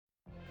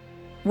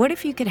What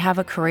if you could have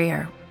a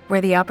career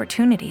where the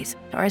opportunities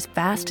are as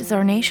vast as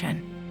our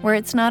nation, where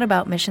it's not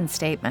about mission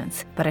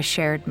statements, but a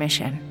shared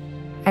mission?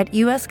 At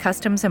U.S.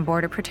 Customs and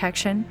Border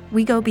Protection,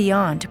 we go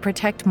beyond to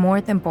protect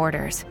more than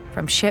borders.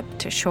 From ship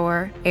to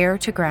shore, air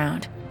to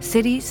ground,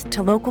 cities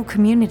to local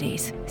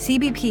communities,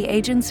 CBP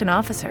agents and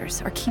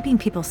officers are keeping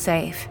people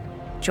safe.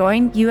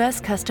 Join U.S.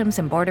 Customs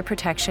and Border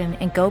Protection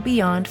and go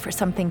beyond for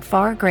something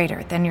far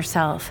greater than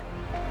yourself.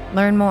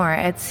 Learn more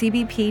at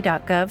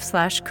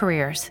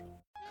cbp.gov/careers.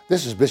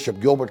 This is Bishop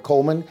Gilbert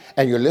Coleman,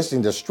 and you're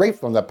listening to Straight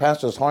from the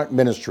Pastor's Heart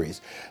Ministries.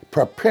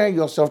 Prepare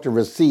yourself to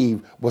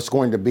receive what's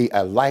going to be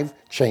a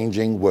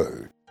life-changing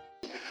word.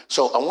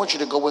 So I want you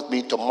to go with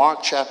me to Mark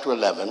chapter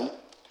 11.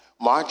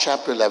 Mark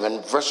chapter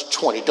 11, verse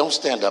 20. Don't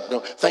stand up.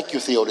 No, thank you,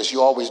 Theodis.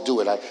 You always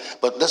do it.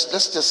 But let's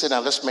just sit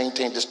down. Let's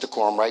maintain this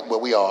decorum right where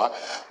we are.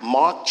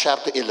 Mark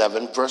chapter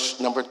 11, verse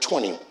number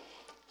 20.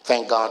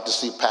 Thank God to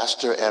see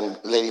Pastor and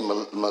Lady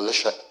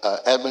Melissa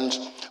Edmonds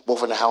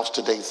both in the house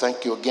today.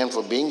 Thank you again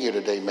for being here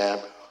today,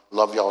 man.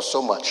 Love y'all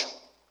so much.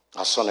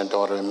 Our son and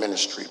daughter in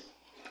ministry.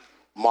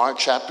 Mark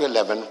chapter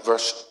 11,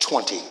 verse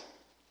 20.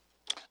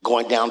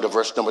 Going down to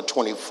verse number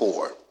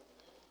 24.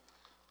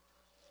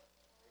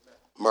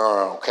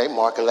 Okay,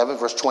 Mark 11,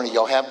 verse 20.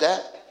 Y'all have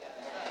that?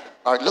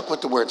 All right, look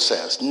what the word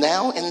says.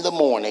 Now in the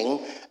morning,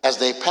 as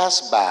they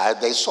passed by,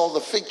 they saw the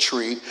fig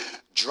tree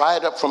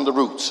dried up from the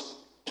roots.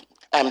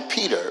 And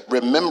Peter,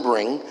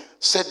 remembering,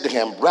 said to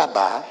him,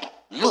 Rabbi,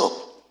 look,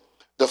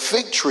 the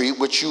fig tree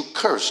which you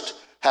cursed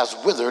has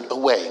withered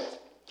away.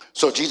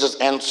 So Jesus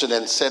answered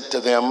and said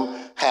to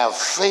them, have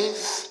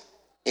faith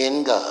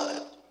in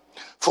God.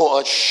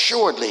 For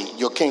assuredly,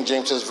 your King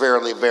James says,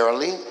 verily,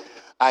 verily,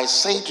 I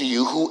say to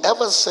you,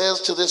 whoever says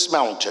to this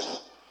mountain,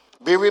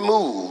 be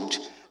removed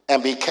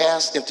and be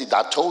cast into,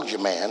 I told you,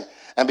 man,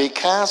 and be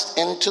cast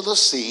into the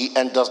sea,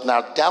 and does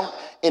not doubt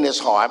in his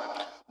heart,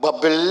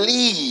 but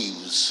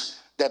believes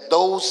that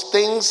those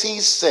things he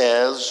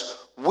says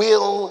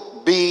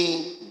will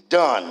be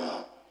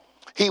done.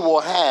 He will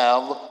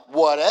have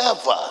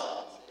whatever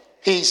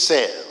he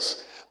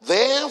says.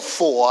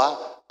 Therefore,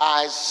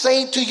 I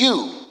say to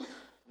you,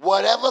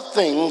 whatever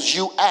things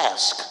you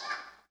ask,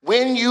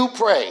 when you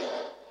pray,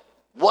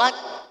 what?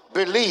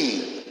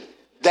 Believe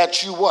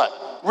that you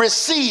what?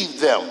 Receive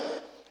them,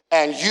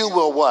 and you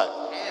will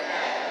what?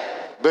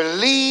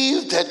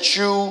 Believe that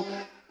you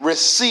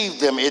receive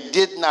them. It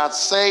did not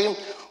say,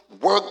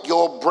 work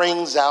your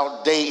brains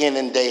out day in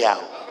and day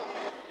out.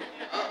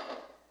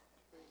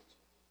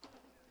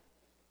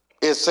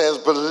 It says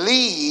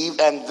believe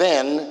and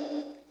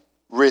then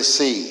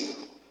receive,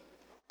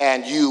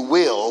 and you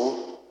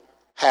will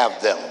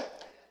have them.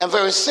 And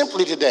very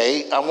simply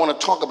today, I want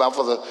to talk about,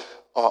 for the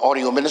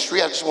audio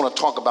ministry, I just want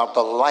to talk about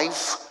the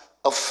life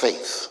of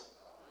faith.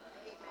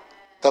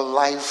 The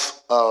life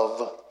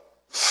of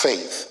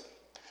faith.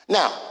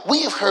 Now,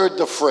 we have heard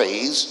the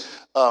phrase,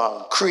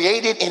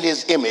 created in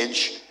his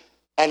image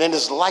and in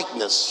his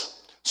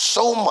likeness,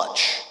 so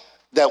much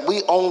that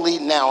we only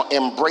now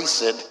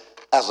embrace it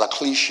as a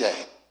cliche.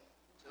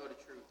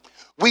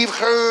 We've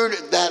heard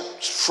that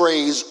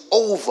phrase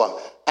over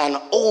and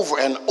over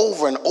and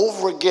over and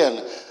over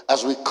again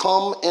as we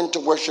come into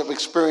worship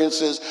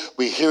experiences.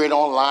 We hear it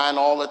online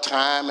all the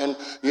time, and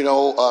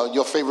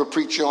your favorite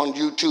preacher on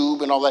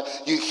YouTube and all that.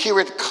 You hear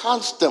it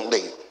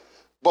constantly.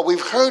 But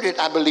we've heard it,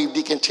 I believe,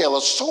 Deacon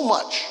Taylor, so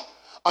much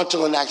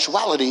until in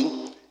actuality,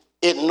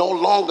 it no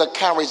longer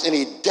carries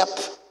any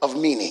depth of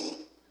meaning.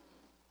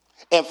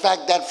 In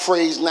fact, that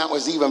phrase now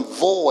is even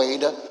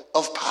void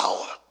of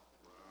power.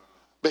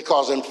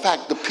 Because in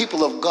fact, the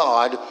people of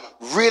God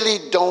really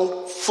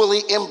don't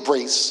fully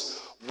embrace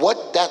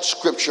what that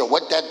scripture,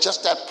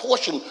 just that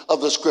portion of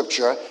the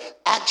scripture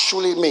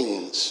actually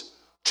means: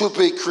 to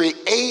be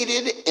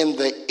created in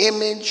the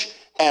image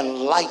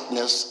and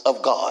likeness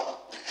of God.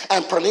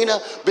 And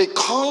Perlina,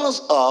 because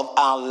of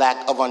our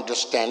lack of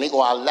understanding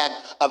or our lack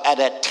of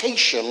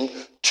adaptation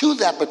to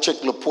that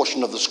particular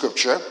portion of the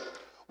scripture,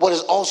 what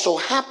has also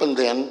happened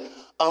then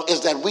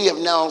is that we have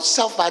now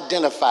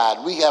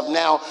self-identified. We have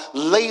now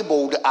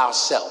labeled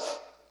ourselves.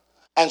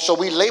 And so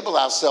we label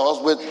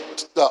ourselves with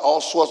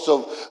all sorts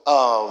of,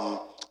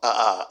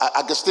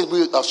 things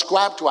we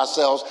ascribe to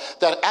ourselves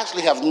that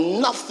actually have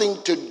nothing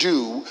to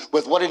do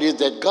with what it is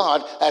that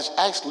God has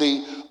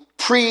actually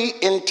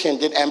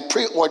pre-intended and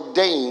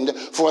preordained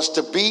for us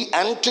to be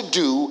and to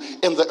do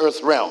in the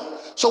earth realm.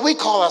 So we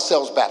call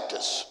ourselves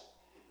Baptists.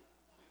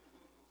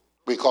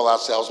 We call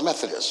ourselves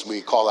Methodists.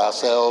 We call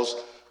ourselves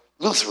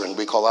Lutheran.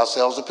 We call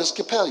ourselves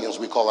Episcopalians.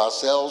 We call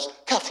ourselves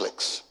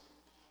Catholics.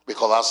 We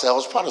call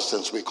ourselves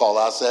Protestants. We call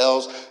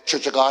ourselves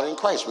Church of God in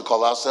Christ. We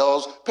call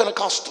ourselves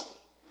Pentecostal.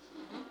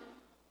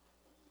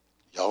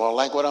 Y'all don't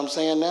like what I'm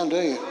saying now, do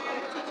you?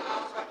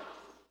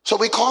 So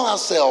we call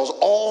ourselves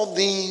all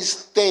these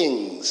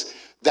things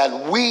that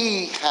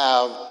we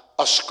have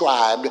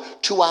ascribed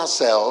to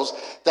ourselves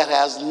that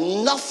has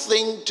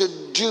nothing to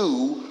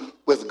do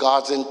with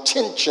God's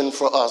intention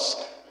for us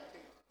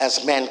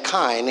as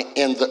mankind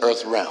in the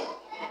earth realm.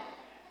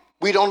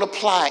 We don't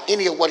apply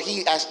any of what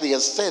he actually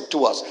has said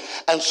to us.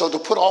 And so to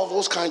put all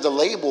those kinds of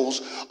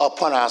labels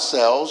upon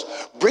ourselves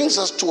brings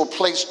us to a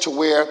place to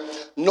where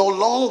no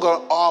longer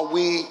are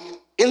we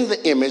in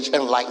the image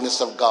and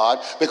likeness of God,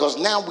 because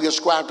now we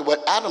ascribe to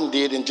what Adam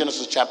did in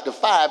Genesis chapter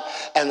 5.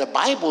 And the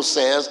Bible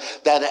says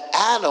that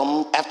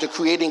Adam, after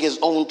creating his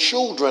own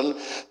children,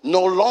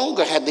 no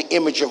longer had the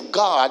image of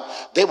God.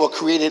 They were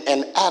created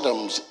in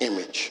Adam's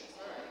image.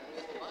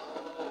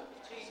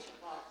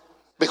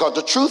 Because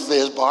the truth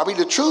is, Barb,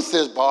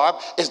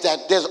 is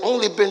that there's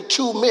only been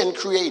two men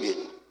created.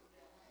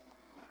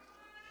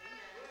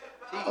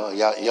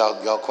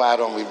 Y'all quiet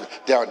on me.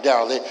 Darryl,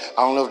 I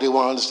don't know if they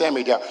want to understand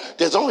me, Darryl.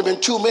 There's only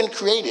been two men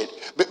created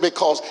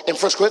because in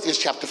 1 Corinthians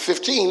chapter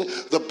 15,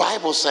 the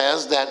Bible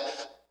says that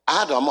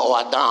Adam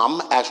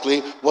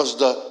actually was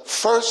the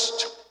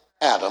first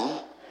Adam,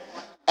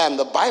 and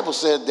the Bible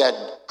said that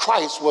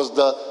Christ was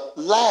the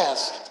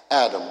last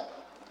Adam.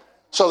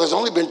 So there's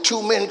only been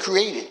two men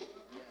created.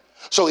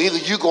 So either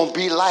you're going to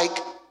be like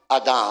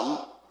Adam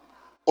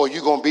or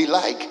you're going to be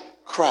like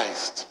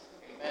Christ.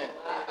 Amen.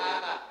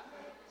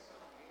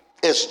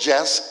 It's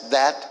just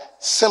that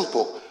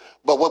simple.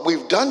 But what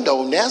we've done,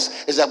 though,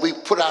 Ness, is that we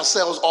put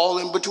ourselves all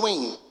in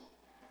between.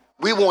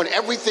 We want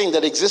everything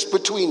that exists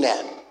between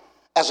that,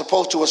 as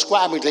opposed to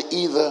ascribing to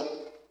either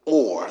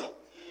or.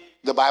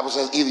 The Bible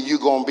says either you're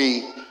going to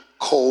be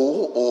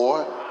cold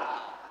or,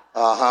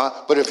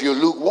 but if you're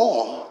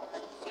lukewarm,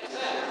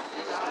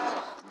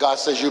 God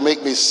says you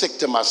make me sick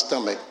to my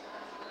stomach.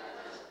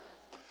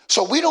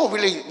 So we don't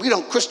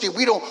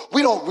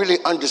really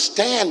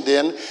understand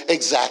then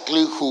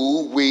exactly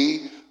who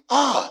we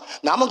are.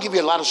 Now I'm going to give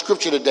you a lot of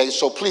scripture today,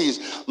 so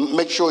please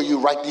make sure you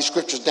write these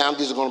scriptures down.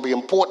 These are going to be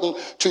important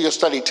to your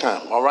study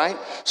time, all right?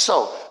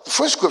 So the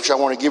first scripture I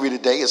want to give you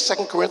today is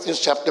 2 Corinthians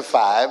chapter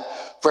 5,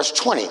 verse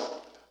 20.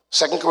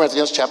 2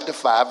 Corinthians chapter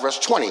 5, verse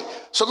 20.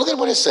 So look at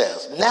what it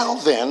says. Now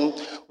then,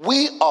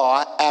 we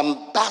are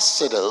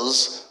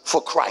ambassadors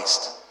for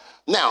Christ.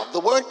 Now, the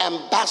word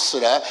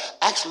ambassador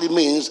actually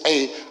means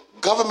a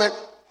government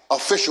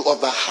official of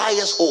the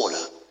highest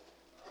order.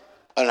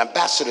 An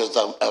ambassador is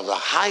of the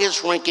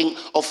highest ranking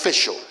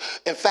official.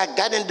 In fact,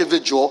 that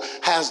individual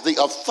has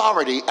the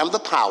authority and the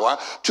power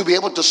to be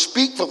able to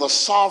speak for the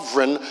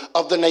sovereign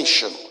of the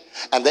nation.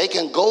 And they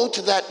can go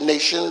to that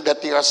nation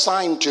that they are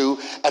assigned to,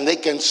 and they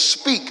can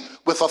speak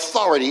with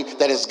authority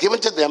that is given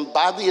to them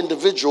by the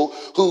individual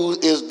who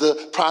is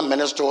the prime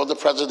minister or the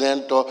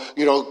president or,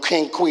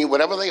 king, queen,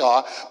 whatever they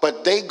are.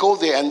 But they go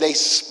there and they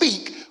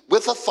speak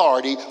with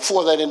authority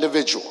for that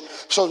individual.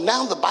 So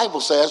now the Bible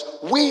says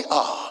we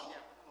are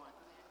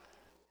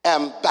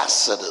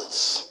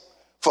ambassadors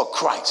for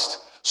Christ.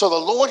 So the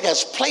Lord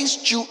has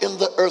placed you in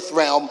the earth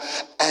realm,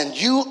 and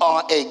you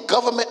are a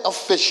government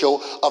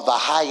official of the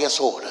highest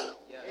order.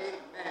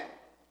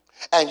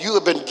 And you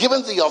have been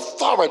given the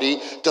authority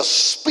to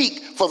speak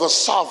for the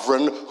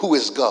sovereign who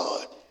is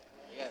God.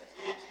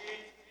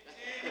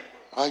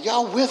 Are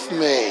y'all with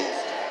me?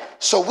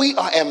 So we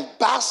are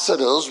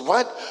ambassadors,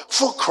 right,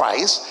 for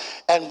Christ.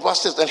 And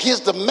watch this. And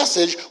here's the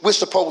message we're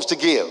supposed to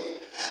give.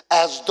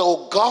 As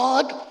though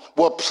God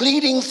were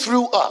pleading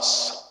through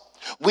us,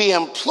 we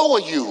implore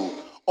you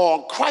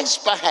on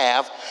Christ's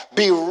behalf,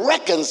 be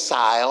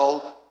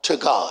reconciled to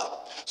God.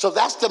 So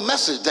that's the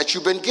message that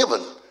you've been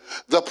given.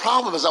 The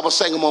problem, as I was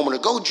saying a moment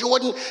ago,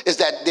 Jordan, is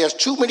that there's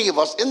too many of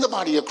us in the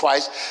body of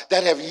Christ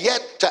that have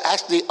yet to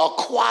actually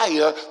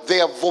acquire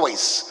their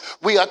voice.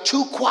 We are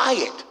too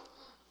quiet.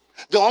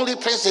 The only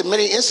place in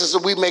many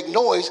instances we make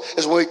noise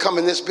is when we come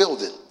in this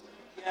building.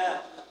 Yeah.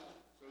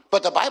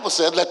 But the Bible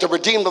said, let the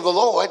redeemed of the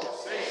Lord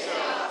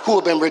who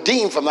have been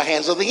redeemed from the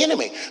hands of the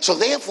enemy. So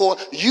therefore,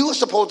 you are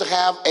supposed to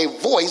have a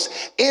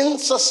voice in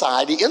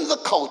society, in the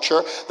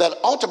culture, that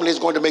ultimately is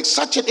going to make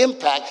such an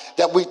impact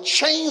that we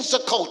change the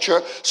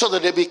culture so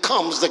that it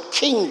becomes the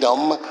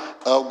kingdom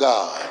of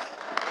God.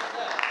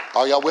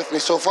 Are y'all with me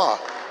so far?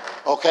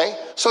 Okay,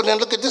 so then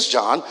look at this,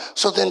 John.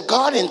 So then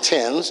God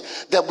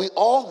intends that we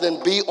all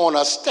then be on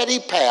a steady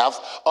path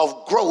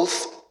of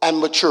growth and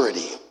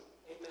maturity.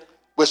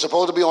 We're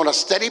supposed to be on a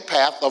steady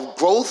path of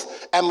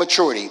growth and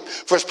maturity.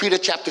 1 Peter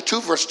chapter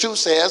 2, verse 2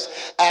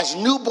 says, as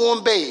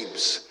newborn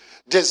babes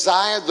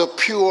desire the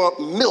pure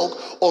milk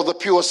or the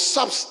pure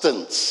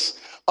substance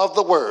of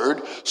the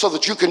word so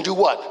that you can do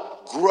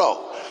what?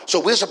 Grow. So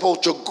we're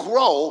supposed to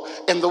grow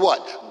in the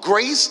what?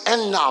 Grace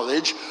and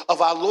knowledge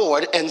of our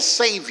Lord and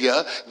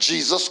Savior,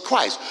 Jesus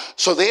Christ.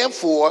 So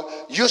therefore,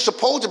 you're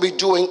supposed to be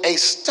doing a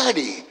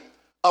study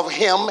of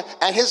him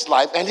and his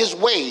life and his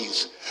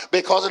ways,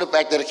 because of the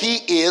fact that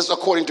he is,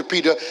 according to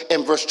Peter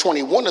in verse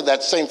 21 of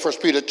that same 1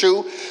 Peter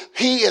 2,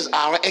 he is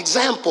our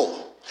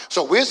example.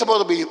 So we're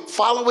supposed to be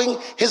following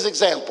his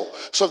example.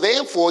 So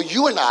therefore,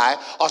 you and I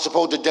are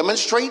supposed to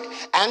demonstrate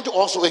and to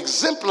also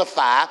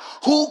exemplify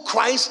who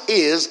Christ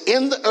is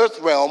in the earth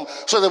realm,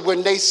 so that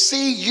when they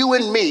see you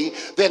and me,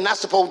 they're not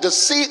supposed to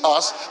see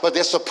us, but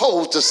they're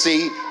supposed to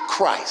see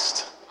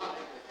Christ.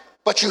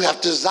 But you have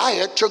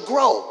desire to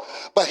grow.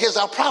 But here's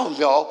our problem,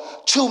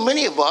 y'all. Too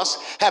many of us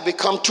have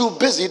become too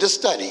busy to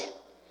study.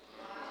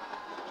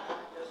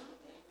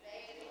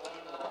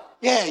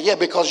 Yeah,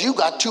 because you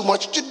got too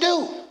much to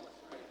do.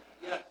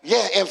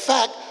 Yeah, in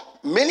fact,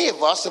 many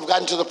of us have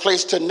gotten to the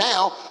place to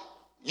now,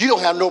 you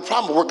don't have no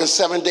problem working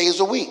 7 days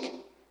a week.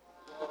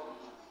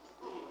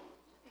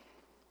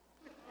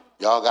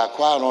 Y'all got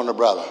quiet on the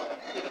brother.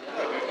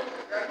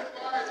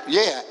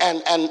 Yeah,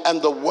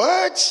 and the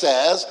word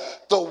says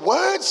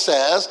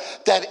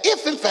that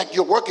if in fact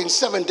you're working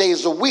 7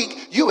 days a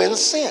week, you're in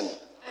sin.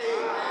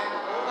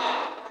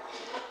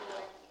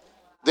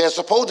 There's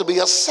supposed to be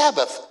a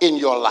Sabbath in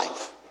your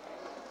life.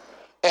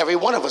 Every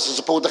one of us is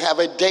supposed to have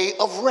a day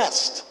of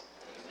rest.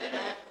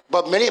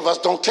 But many of us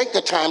don't take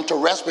the time to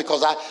rest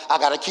because I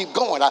got to keep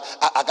going.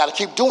 I got to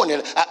keep doing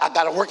it. I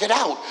got to work it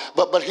out.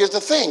 But here's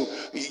the thing.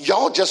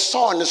 Y'all just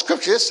saw in the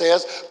scripture, it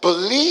says,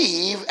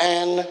 believe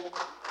and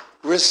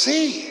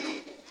receive.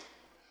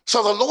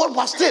 So the Lord,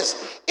 watch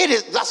this.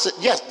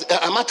 Yes,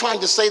 am I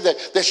trying to say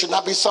that there should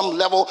not be some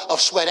level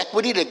of sweat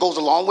equity that goes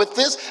along with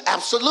this?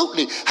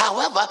 Absolutely.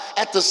 However,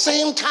 at the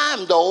same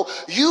time, though,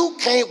 you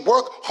can't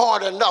work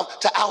hard enough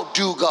to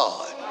outdo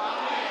God.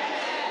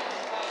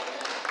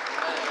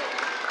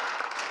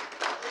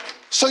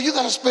 So you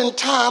got to spend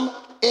time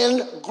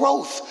in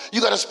growth.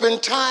 You got to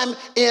spend time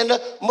in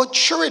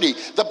maturity.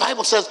 The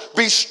Bible says,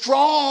 be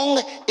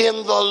strong in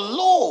the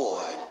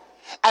Lord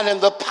and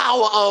in the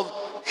power of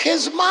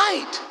his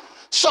might.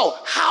 So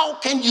how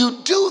can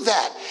you do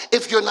that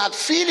if you're not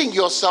feeding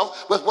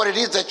yourself with what it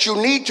is that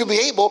you need to be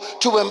able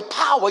to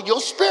empower your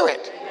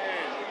spirit?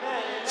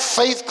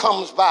 Faith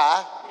comes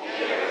by,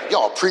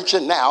 y'all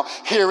preaching now,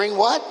 hearing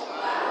what?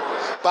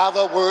 By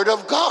the word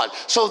of God.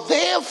 So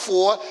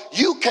therefore,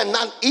 you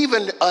cannot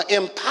even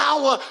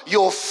empower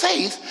your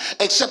faith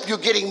except you're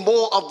getting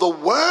more of the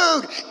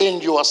word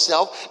in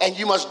yourself, and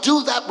you must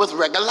do that with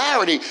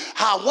regularity.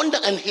 I wonder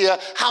in here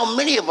how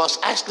many of us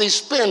actually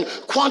spend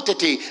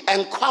quantity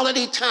and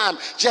quality time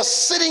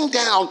just sitting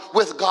down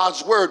with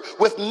God's word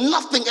with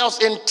nothing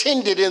else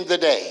intended in the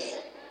day.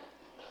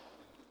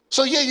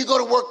 So yeah, you go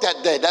to work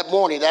that day, that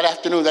morning, that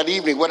afternoon, that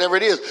evening, whatever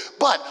it is.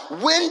 But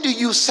when do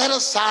you set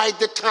aside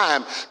the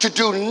time to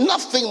do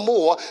nothing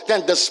more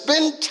than to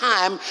spend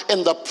time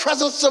in the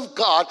presence of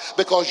God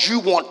because you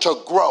want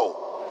to grow?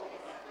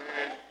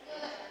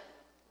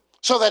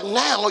 So that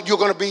now you're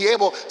going to be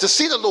able to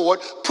see the Lord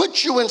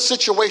put you in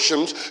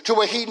situations to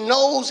where he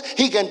knows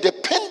he can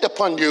depend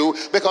upon you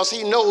because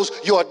he knows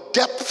your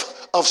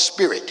depth of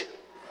spirit.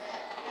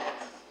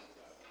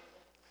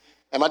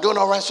 Am I doing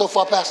all right so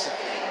far, Pastor?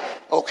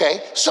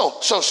 Okay, so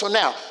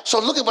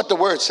look at what the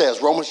word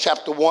says. Romans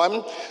chapter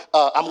 1.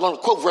 I'm going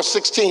to quote verse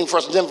 16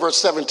 first, and then verse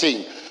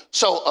 17.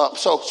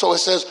 So it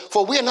says,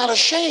 for we are not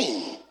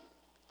ashamed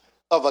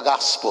of the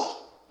gospel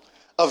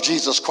of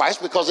Jesus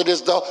Christ, because it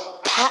is the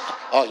power.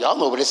 Oh, y'all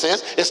know what it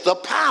says. It's the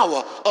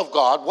power of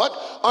God. What?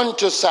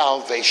 Unto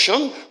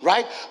salvation,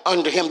 right?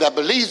 Unto him that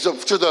believes,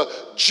 to the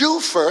Jew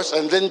first,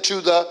 and then to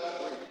the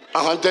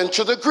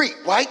Greek,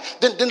 right?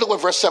 Then look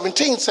what verse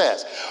 17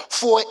 says.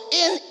 For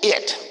in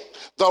it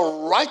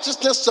the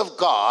righteousness of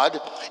God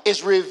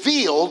is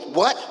revealed,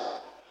 what?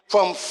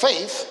 From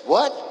faith,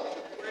 what?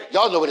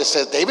 Y'all know what it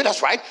says, David,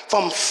 that's right.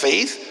 From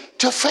faith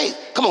to faith.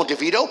 Come on,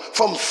 DeVito.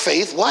 From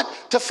faith, what?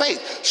 To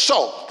faith.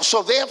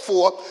 So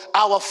therefore,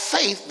 our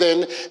faith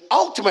then,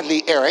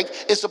 ultimately, Eric,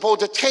 is supposed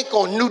to take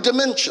on new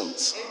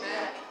dimensions.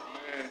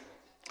 Amen.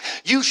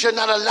 You should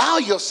not allow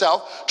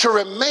yourself to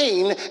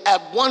remain at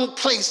one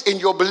place in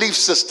your belief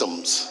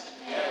systems.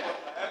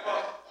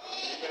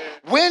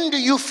 When do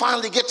you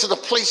finally get to the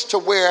place to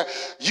where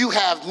you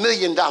have $1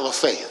 million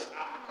faith?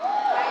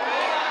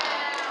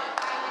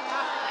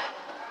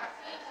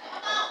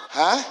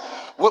 Huh?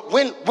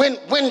 When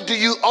do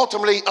you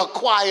ultimately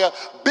acquire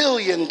 $1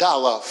 billion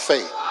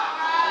faith?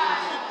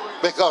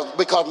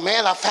 Because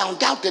man, I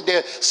found out that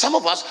there some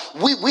of us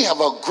we have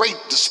a great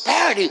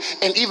disparity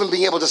in even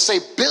being able to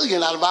say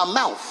billion out of our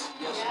mouth.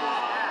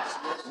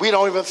 We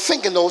don't even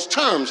think in those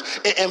terms.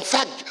 In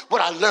fact,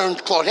 what I learned,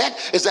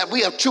 Claudette, is that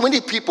we have too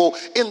many people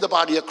in the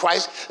body of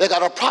Christ that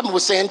got a problem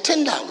with saying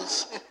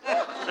 $10.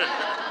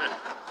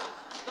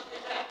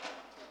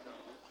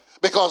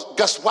 Because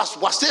just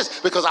watch this,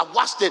 because I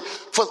watched it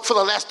for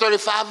the last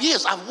 35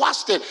 years. I've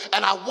watched it,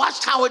 and I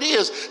watched how it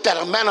is that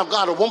a man of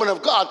God, a woman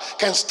of God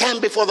can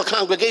stand before the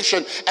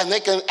congregation and they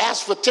can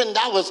ask for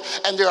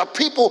 $10, and there are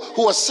people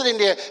who are sitting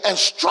there and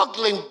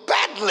struggling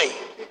badly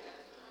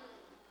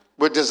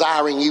with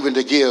desiring even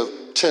to give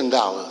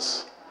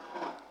 $10.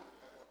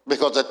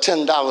 Because the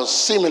 $10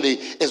 seemingly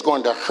is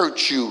going to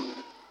hurt you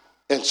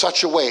in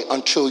such a way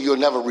until you'll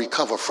never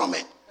recover from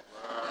it.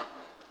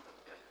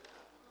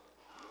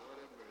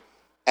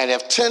 And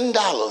if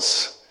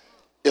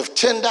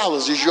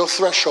 $10 is your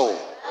threshold,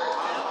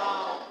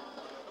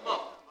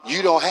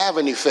 you don't have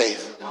any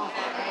faith.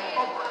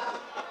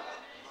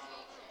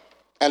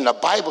 And the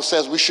Bible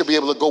says we should be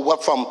able to go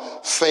up from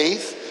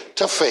faith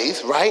to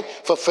faith, right?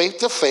 For faith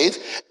to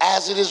faith,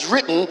 as it is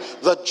written,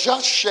 the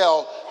just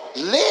shall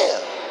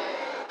live.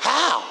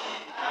 How?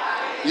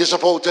 You're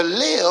supposed to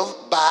live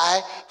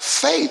by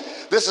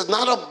faith. This is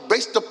not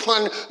based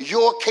upon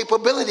your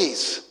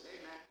capabilities.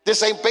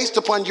 This ain't based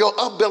upon your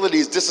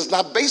abilities. This is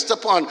not based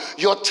upon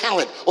your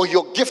talent or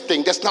your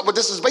gifting. That's not what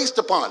this is based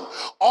upon.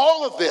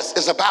 All of this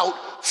is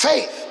about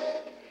faith.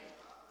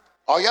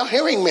 Are y'all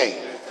hearing me?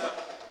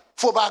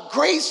 For by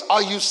grace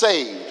are you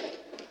saved.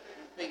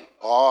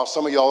 Oh,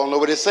 some of y'all don't know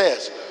what it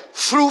says.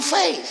 Through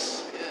faith.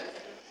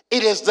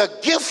 It is the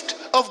gift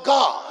of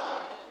God.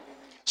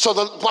 So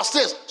watch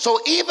this. So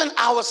even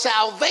our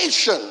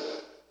salvation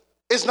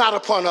is not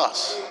upon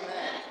us.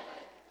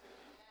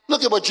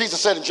 Look at what Jesus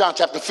said in John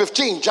chapter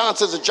 15. John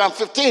says in John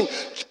 15,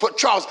 but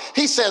Charles,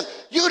 he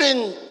says, you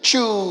didn't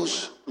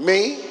choose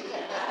me.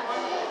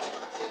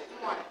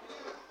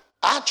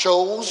 I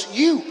chose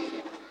you.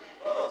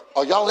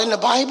 Are y'all in the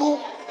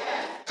Bible?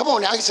 Come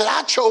on now. He said,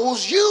 I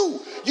chose you.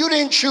 You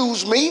didn't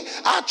choose me.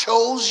 I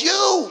chose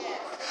you.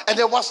 And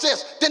then watch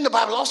this. Then the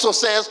Bible also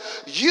says,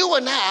 you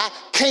and I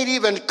can't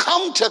even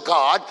come to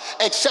God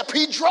except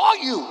he draw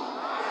you.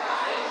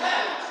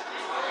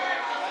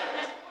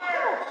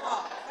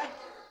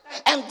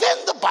 And then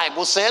the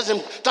Bible says,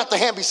 and Dr.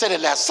 Hamby said it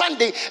last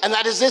Sunday, and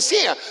that is this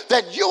here,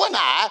 that you and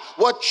I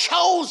were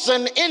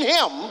chosen in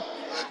him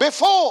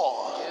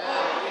before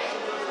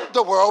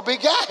the world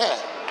began.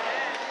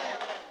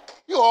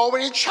 You're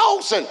already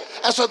chosen.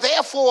 And so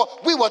therefore,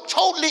 we were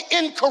totally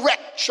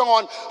incorrect,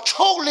 Sean,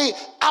 totally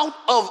out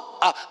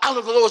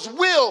of the Lord's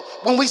will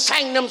when we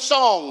sang them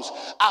songs.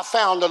 I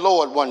found the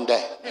Lord one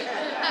day.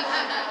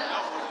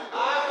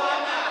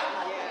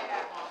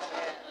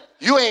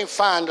 You ain't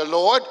find the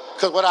Lord,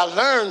 because what I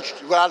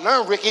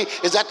learned, Ricky,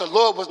 is that the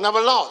Lord was never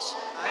lost.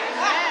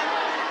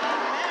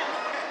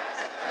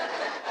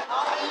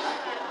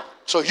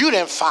 So you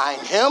didn't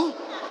find him.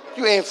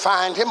 You ain't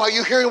find him. Are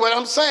you hearing what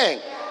I'm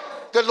saying?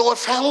 The Lord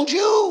found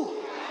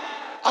you.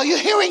 Are you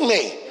hearing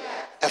me?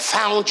 And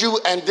found you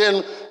and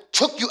then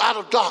took you out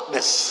of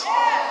darkness.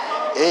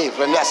 Hey,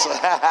 Vanessa.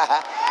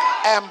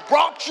 And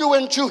brought you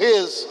into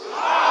his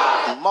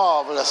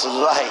marvelous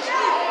light.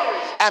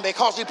 And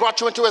because he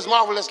brought you into his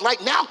marvelous light,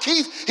 now,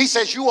 Keith, he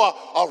says you are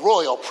a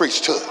royal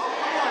priesthood.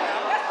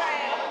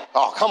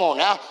 Oh, come on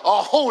now.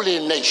 A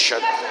holy nation.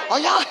 Are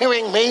y'all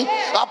hearing me?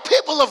 A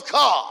people of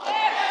God.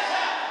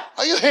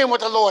 Are you hearing what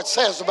the Lord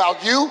says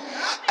about you?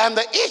 And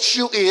the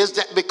issue is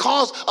that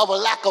because of a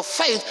lack of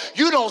faith,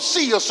 you don't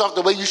see yourself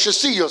the way you should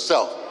see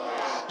yourself.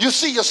 You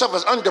see yourself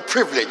as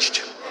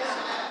underprivileged.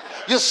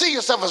 You see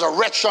yourself as a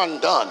wretch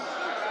undone.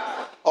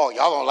 Oh,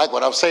 y'all don't like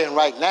what I'm saying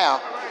right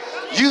now.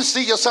 You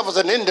see yourself as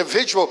an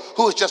individual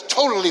who is just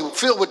totally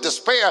filled with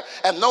despair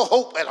and no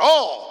hope at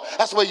all.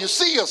 That's where you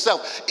see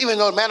yourself. Even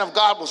though the man of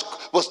God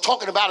was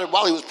talking about it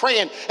while he was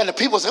praying, and the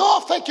people say, oh,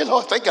 thank you,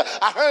 Lord, thank you.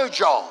 I heard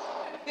y'all.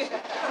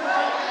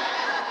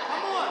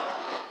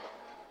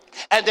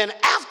 And then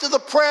after the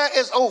prayer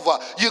is over,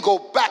 you go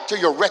back to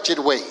your wretched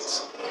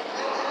ways.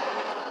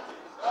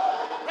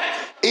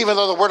 Even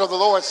though the word of the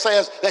Lord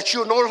says that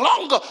you're no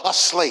longer a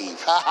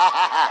slave.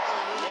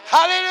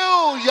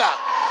 Hallelujah.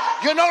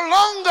 You're no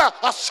longer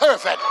a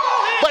servant,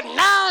 but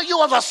now you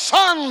are the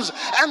sons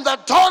and the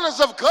daughters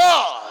of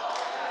God.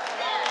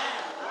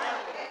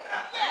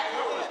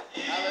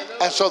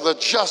 And so the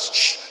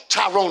just,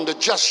 Tyrone, the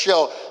just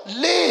shall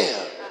live.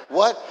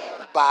 What?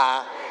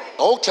 By,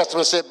 the Old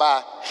Testament said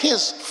by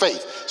his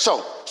faith.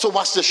 So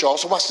watch this,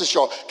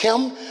 y'all.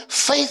 Kim,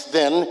 faith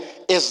then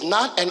is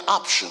not an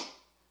option.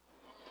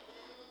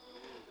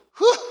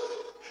 Whew.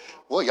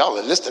 Well, y'all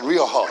are listening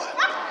real hard.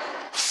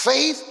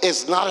 Faith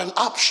is not an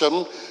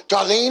option,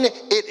 Darlene.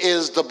 It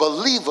is the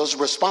believer's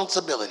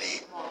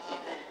responsibility.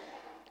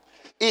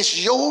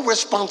 It's your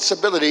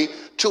responsibility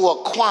to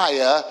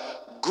acquire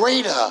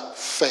greater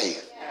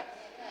faith.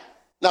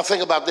 Now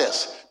think about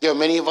this. There are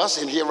many of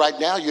us in here right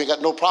now. You ain't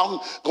got no problem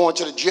going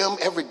to the gym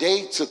every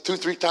day,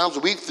 2-3 times a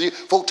week,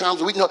 3-4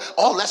 times a week. No,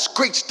 all that's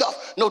great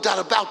stuff. No doubt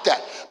about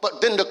that. But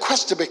then the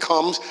question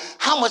becomes,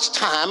 how much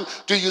time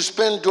do you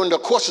spend during the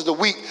course of the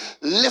week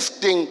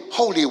lifting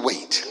holy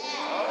weight?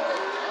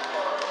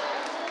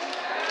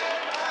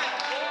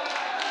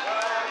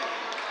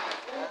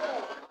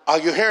 Are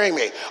you hearing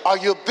me? Are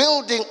you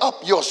building up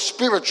your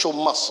spiritual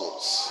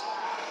muscles?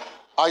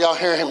 Are y'all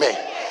hearing me?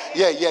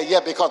 Yeah,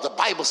 because the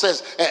Bible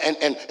says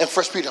in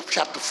 1 Peter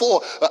chapter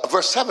 4,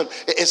 verse 7,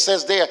 it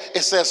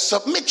says,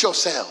 submit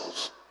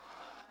yourselves,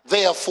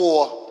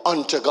 therefore,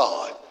 unto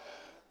God.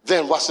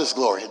 Then, what's this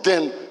glory?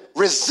 Then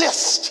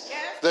resist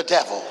the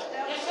devil.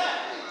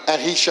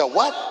 And he shall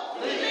what?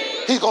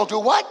 He's going to do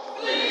what?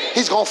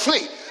 He's going to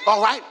flee.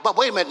 All right, but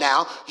wait a minute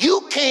now.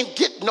 You can't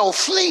get no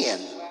fleeing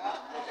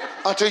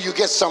until you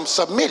get some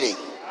submitting.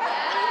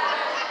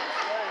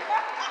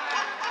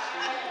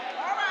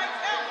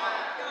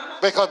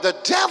 Because the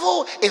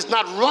devil is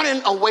not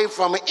running away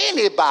from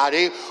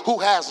anybody who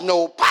has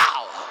no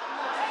power.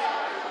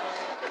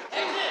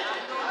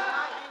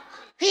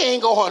 He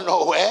ain't going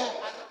nowhere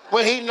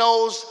when he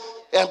knows,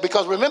 and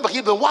because remember,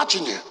 he's been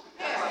watching you.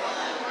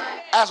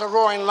 As a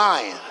roaring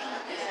lion,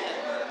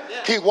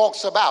 he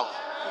walks about.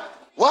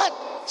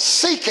 What?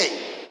 Seeking.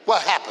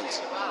 What happens?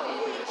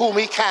 Whom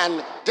he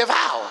can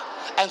devour.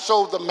 And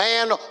so the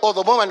man or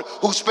the woman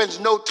who spends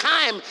no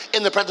time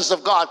in the presence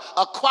of God,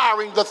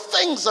 acquiring the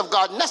things of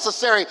God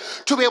necessary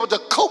to be able to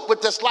cope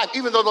with this life,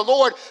 even though the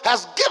Lord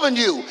has given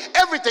you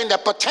everything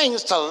that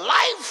pertains to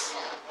life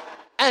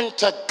and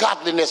to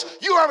godliness.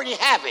 You already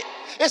have it.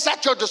 It's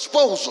at your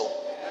disposal,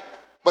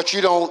 but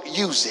you don't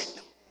use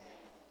it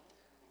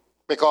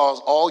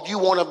because all you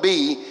want to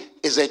be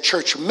is a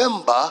church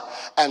member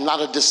and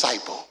not a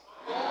disciple.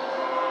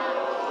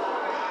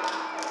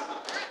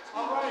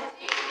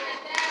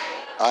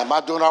 Am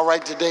I doing all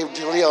right today,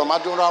 Julia? Am I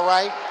doing all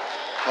right?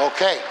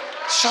 Okay.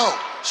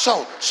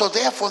 So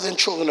therefore, then,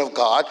 children of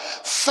God,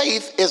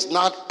 faith is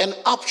not an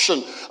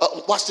option.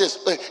 Watch this.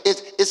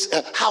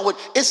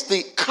 It's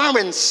the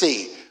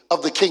currency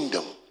of the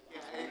kingdom.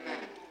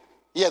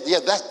 Yeah.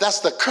 That's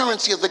the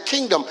currency of the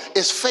kingdom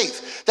is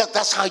faith.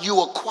 That's how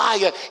you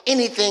acquire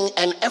anything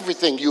and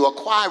everything. You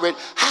acquire it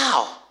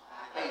how?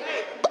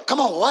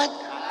 Come on, what?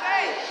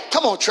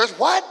 Come on, church.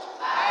 What?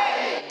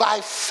 By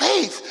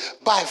faith.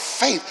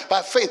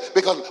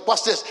 Because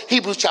watch this.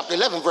 Hebrews chapter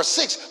 11, verse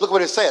 6. Look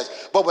what it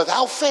says. But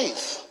without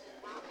faith.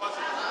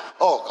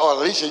 Oh,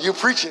 Alicia, you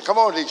preaching. Come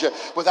on, Alicia.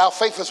 Without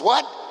faith is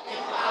what?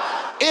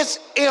 It's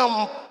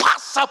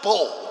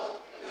impossible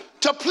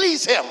to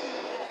please him.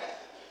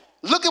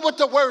 Look at what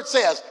the word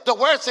says. The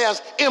word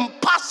says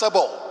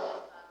impossible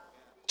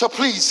to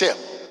please him.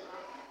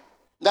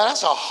 Now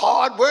that's a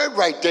hard word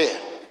right there.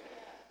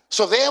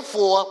 So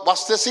therefore,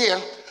 watch this here.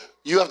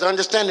 You have to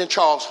understand it,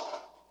 Charles.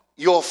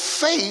 Your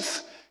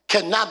faith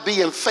cannot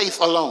be in faith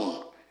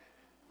alone.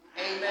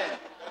 Amen.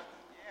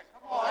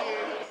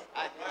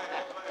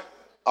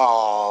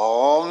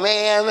 Oh,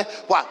 man.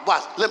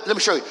 Watch. Let me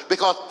show you.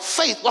 Because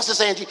faith, what's it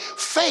saying?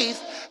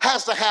 Faith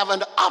has to have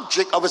an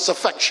object of its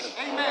affection.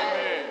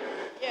 Amen.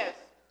 Yes.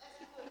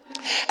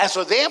 And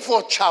so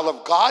therefore, child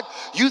of God,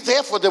 you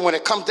therefore then when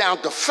it comes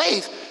down to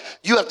faith,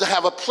 you have to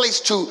have a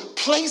place to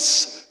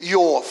place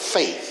your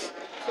faith.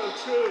 So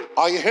true.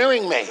 Are you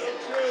hearing me?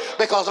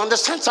 Because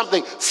understand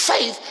something,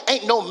 faith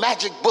ain't no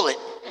magic bullet.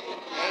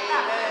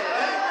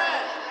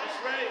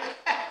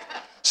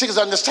 See, because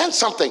understand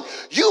something,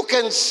 you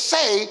can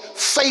say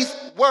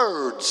faith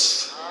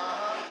words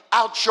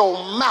out your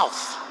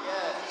mouth,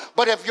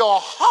 but if your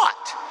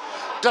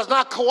heart does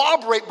not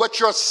corroborate what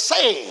you're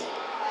saying,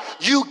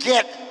 you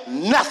get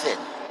nothing.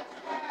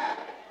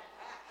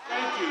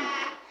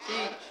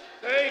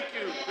 Thank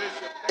you,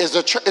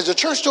 Bishop. Is the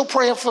church still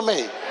praying for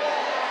me?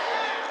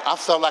 I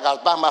felt like I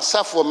was by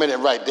myself for a minute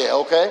right there,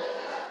 okay?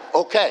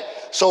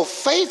 So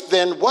faith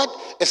then, what?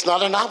 It's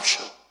not an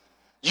option.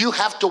 You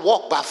have to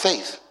walk by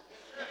faith.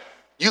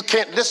 You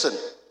can't, listen,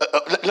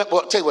 let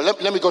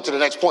me go to the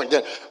next point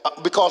then.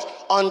 Because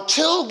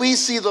until we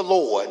see the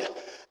Lord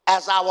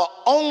as our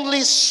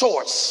only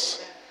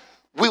source,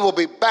 we will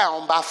be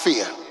bound by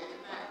fear.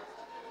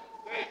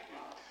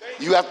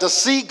 You have to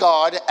see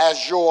God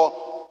as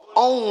your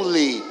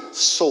only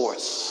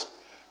source.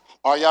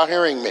 Are y'all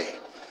hearing me?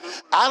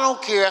 I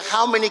don't care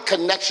how many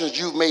connections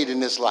you've made in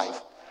this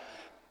life.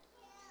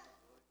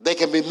 They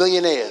can be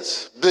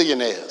millionaires,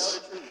 billionaires.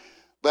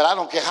 But I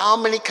don't care how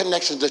many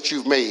connections that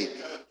you've made.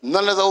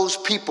 None of those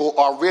people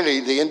are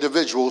really the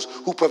individuals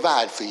who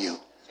provide for you.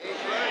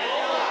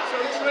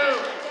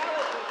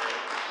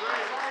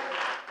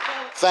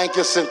 Thank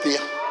you, Cynthia.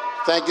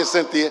 Thank you,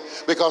 Cynthia.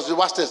 Because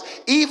watch this.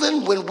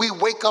 Even when we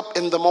wake up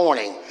in the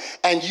morning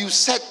and you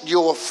set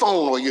your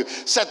phone or you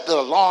set the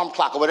alarm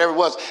clock or whatever it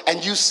was,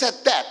 and you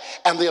set that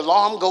and the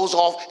alarm goes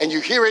off and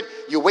you hear it,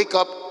 you wake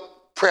up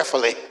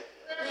prayerfully.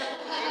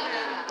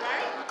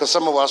 Because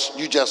some of us,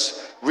 you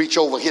just reach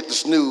over, hit the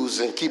snooze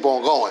and keep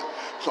on going.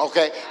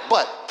 Okay?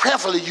 But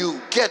prayerfully you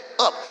get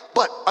up.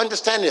 But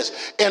understand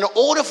this. In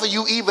order for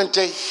you even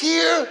to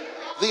hear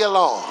the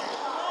alarm,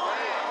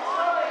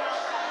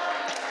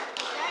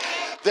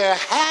 there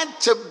had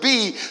to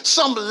be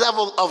some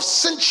level of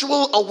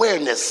sensual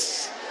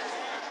awareness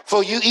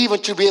for you even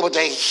to be able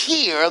to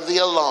hear the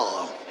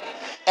alarm.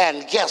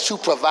 And guess who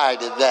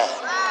provided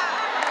that?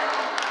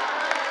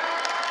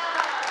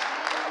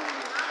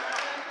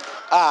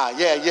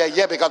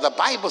 Yeah, because the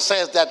Bible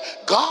says that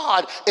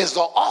God is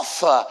the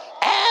author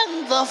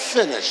and the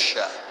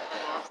finisher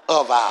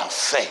of our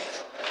faith.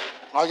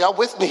 Are y'all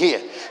with me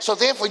here? So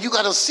therefore, you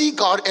got to see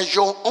God as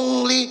your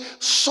only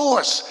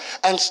source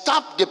and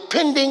stop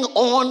depending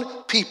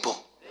on people.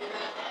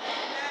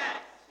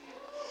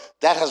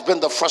 That has been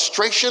the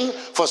frustration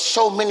for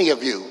so many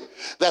of you,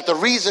 that the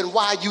reason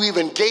why you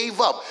even gave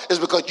up is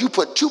because you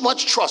put too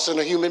much trust in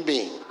a human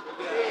being.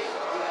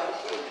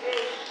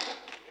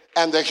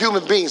 And the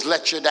human beings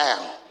let you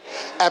down.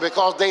 And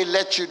because they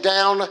let you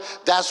down,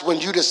 that's when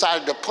you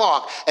decided to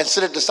park and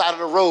sit at the side of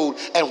the road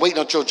and wait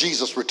until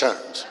Jesus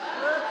returns.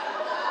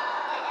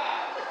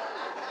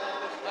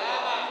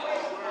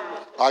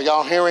 Are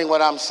y'all hearing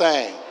what I'm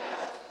saying?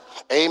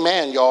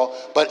 Amen, y'all.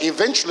 But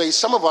eventually,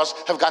 some of us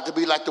have got to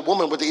be like the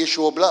woman with the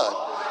issue of blood.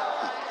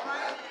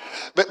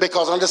 But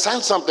because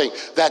understand something,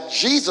 that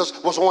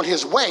Jesus was on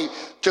his way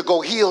to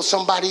go heal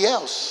somebody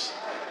else.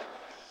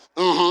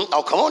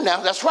 Oh, come on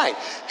now. That's right.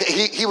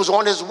 He was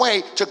on his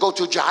way to go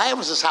to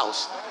Jairus'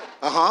 house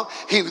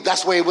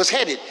That's where he was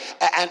headed.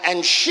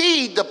 And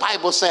she, the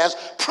Bible says,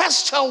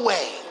 pressed her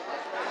way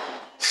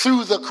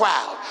through the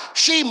crowd.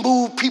 She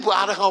moved people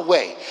out of her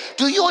way.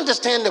 Do you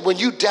understand that when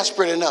you're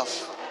desperate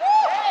enough,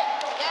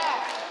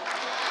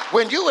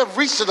 when you have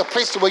reached to the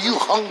place where you're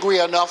hungry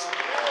enough,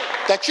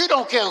 that you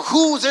don't care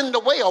who's in the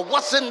way or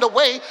what's in the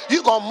way,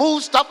 you're going to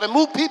move stuff and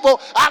move people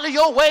out of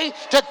your way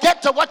to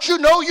get to what you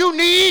know you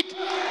need?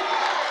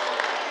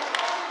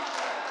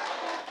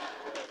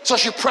 So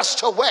she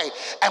pressed her way.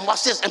 And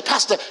watch this. And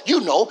Pastor,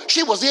 you know,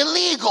 she was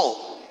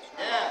illegal.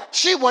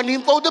 She wasn't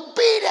even supposed to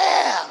be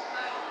there.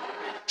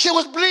 She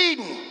was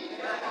bleeding.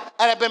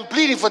 And had been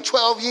bleeding for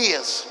 12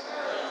 years.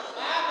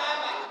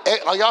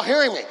 Are y'all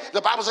hearing me?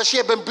 The Bible says she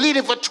had been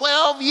bleeding for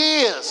 12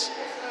 years.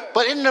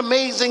 But isn't it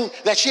amazing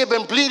that she had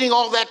been bleeding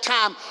all that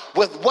time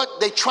with what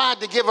they tried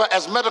to give her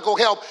as medical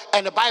help?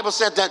 And the Bible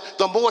said that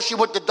the more she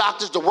went to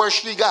doctors, the worse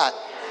she got.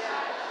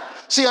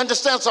 See,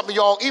 understand something,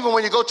 y'all. Even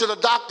when you go to the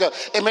doctor,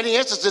 in many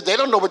instances, they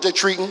don't know what they're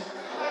treating.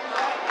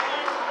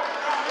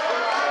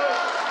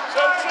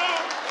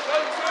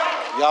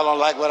 Y'all don't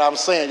like what I'm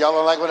saying. Y'all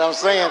don't like what I'm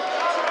saying.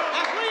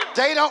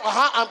 They don't,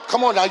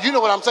 come on now, you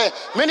know what I'm saying.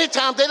 Many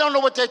times they don't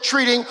know what they're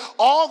treating.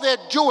 All they're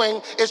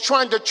doing is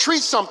trying to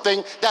treat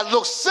something that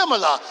looks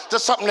similar to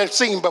something they've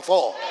seen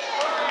before.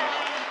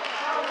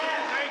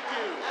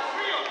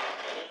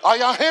 Are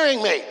y'all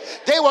hearing me?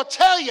 They will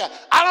tell you,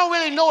 I don't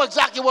really know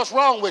exactly what's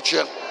wrong with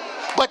you,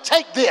 but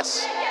take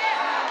this.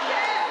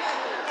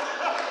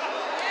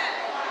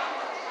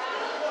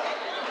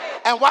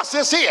 And watch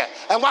this here,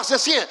 and watch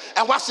this here,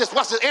 and watch this,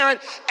 Aaron.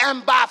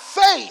 And by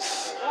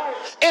faith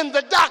in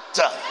the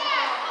doctor,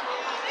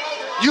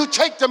 you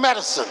take the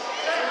medicine.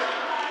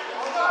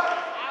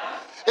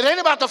 It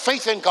ain't about the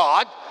faith in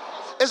God.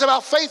 It's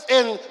about faith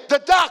in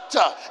the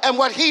doctor and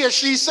what he or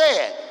she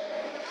said.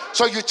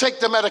 So you take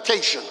the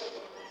medication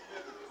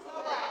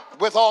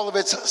with all of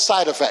its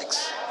side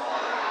effects.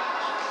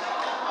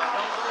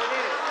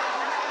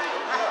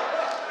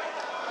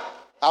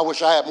 I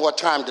wish I had more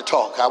time to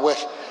talk. I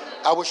wish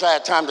I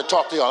had time to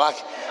talk to y'all.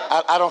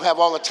 I don't have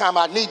all the time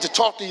I need to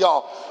talk to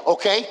y'all,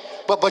 okay?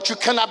 But you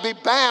cannot be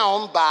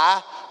bound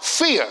by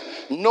fear,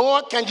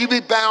 nor can you be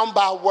bound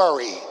by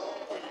worry.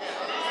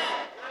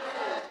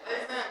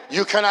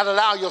 You cannot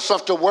allow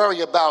yourself to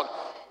worry about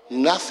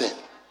nothing.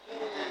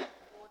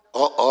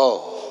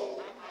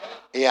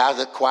 Yeah,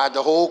 I quieted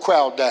the whole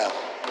crowd down.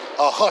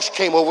 A hush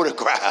came over the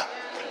crowd.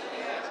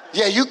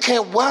 Yeah, you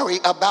can't worry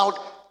about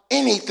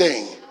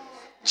anything.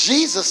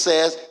 Jesus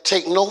says,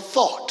 take no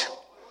thought.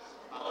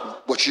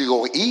 What you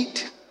gonna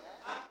eat,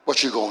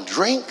 what you gonna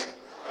drink,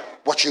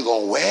 what you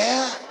gonna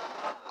wear.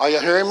 Are you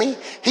hearing me?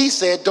 He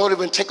said, don't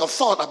even take a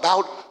thought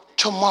about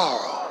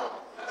tomorrow.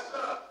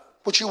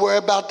 What you worry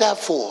about that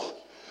for?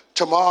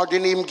 Tomorrow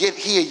didn't even get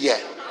here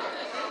yet.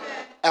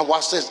 And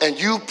watch this, and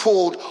you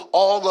pulled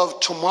all of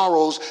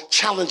tomorrow's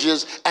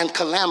challenges and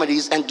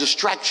calamities and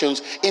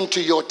distractions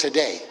into your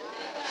today.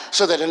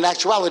 So that in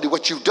actuality,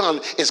 what you've done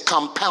is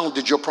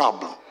compounded your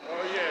problem.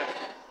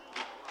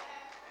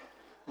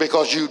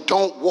 Because you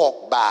don't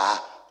walk by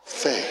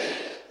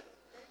faith.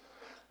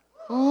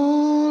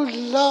 Oh,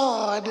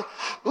 Lord.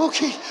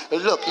 Okay.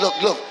 Look.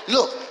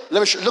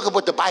 Look at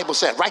what the Bible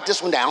said. Write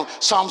this one down.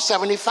 Psalm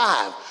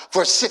 75,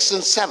 verse 6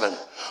 and 7.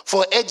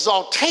 For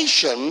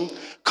exaltation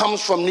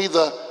comes from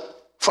neither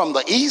from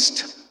the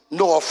east,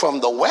 nor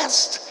from the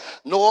west,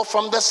 nor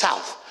from the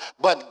south.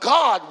 But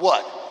God,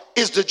 what?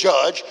 Is the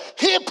judge.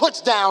 He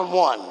puts down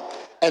one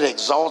and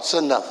exalts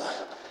another.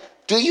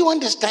 Do you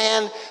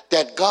understand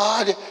that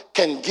God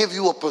can give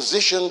you a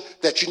position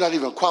that you're not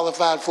even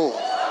qualified for?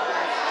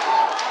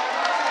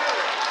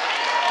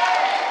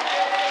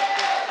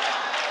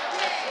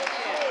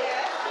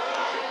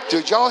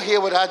 Did y'all hear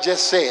what I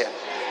just said?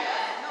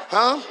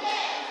 Huh?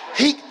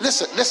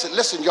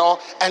 Listen, y'all.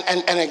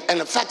 And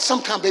in fact,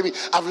 sometimes, baby,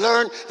 I've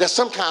learned that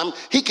sometimes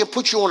he can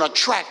put you on a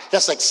track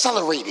that's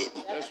accelerated.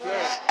 That's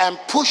right. And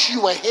push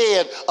you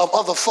ahead of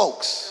other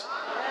folks.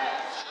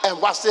 And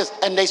watch this,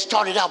 and they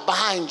started out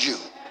behind you.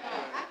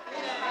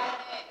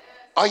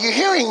 Are you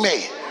hearing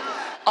me?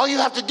 All you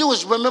have to do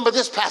is remember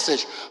this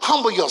passage.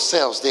 Humble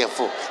yourselves,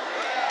 therefore.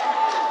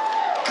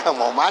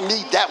 Come on, I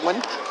need that one.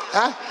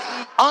 Huh?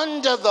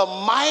 Under the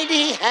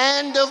mighty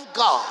hand of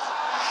God,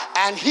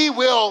 and he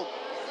will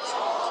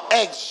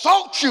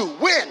exalt you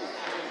when?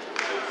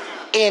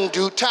 In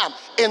due time.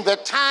 In the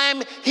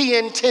time he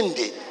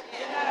intended.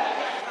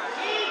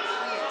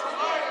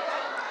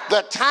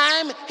 The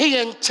time he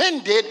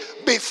intended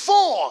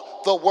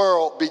before the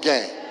world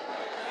began.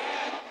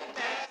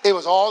 It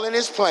was all in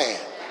his plan.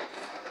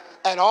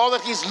 And all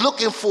that he's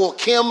looking for,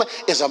 Kim,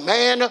 is a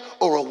man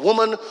or a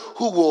woman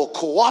who will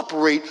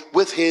cooperate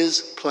with his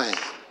plan.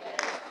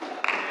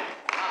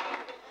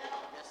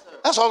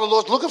 That's all the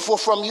Lord's looking for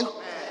from you.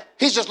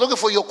 He's just looking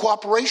for your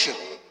cooperation.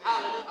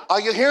 Are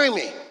you hearing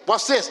me?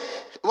 Watch this.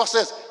 Watch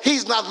this.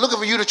 He's not looking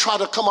for you to try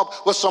to come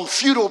up with some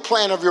futile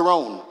plan of your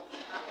own.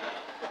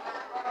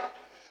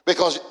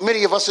 Because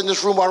many of us in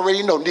this room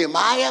already know.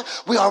 Nehemiah,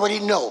 we already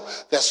know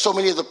that so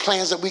many of the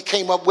plans that we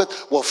came up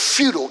with were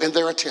futile in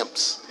their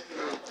attempts.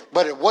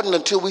 But it wasn't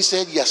until we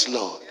said, yes,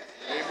 Lord.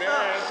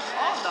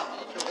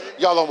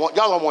 Y'all don't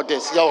want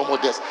this. Y'all don't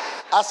want this.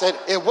 I said,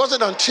 it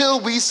wasn't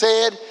until we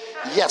said,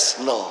 yes,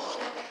 Lord.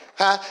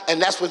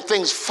 And that's when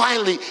things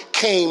finally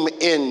came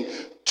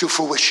into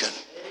fruition.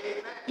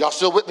 Y'all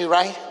still with me,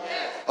 right?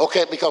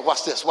 Okay, because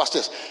watch this.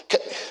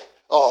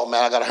 Oh,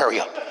 man, I got to hurry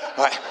up.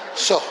 All right,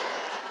 so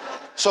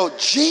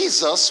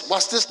Jesus,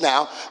 watch this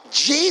now.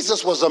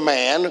 Jesus was a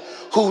man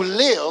who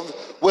lived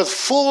with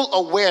full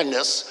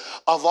awareness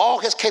of all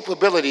his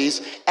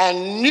capabilities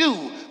and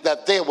knew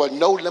that there were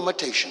no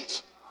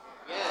limitations.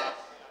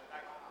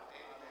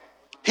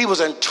 He was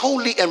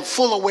totally in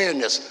full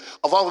awareness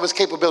of all of his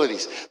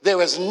capabilities. There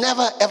is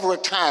never, ever a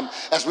time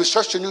as we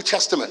search the New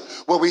Testament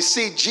where we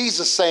see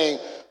Jesus saying,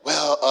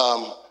 well,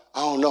 I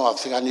don't know, I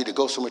think I need to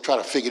go somewhere try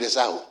to figure this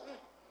out.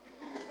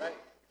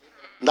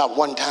 Not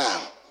one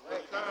time.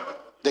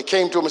 They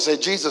came to him and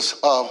said, Jesus,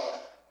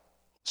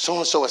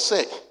 so-and-so is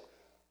sick.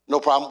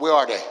 No problem, where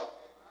are they?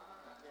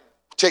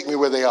 Take me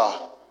where they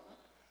are.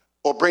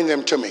 Or bring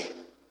them to me.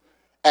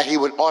 And he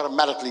would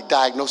automatically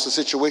diagnose the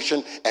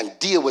situation and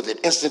deal with it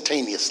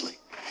instantaneously.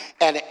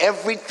 And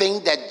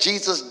everything that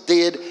Jesus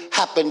did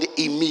happened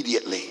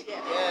immediately.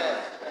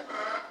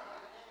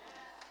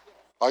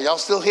 Are y'all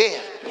still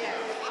here?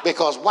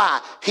 Because why?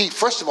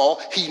 First of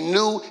all, he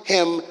knew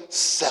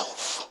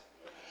himself.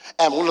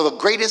 And one of the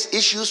greatest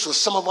issues for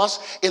some of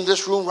us in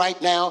this room right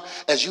now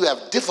is you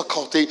have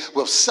difficulty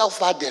with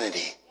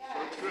self-identity.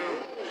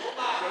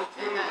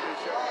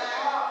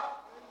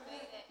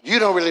 You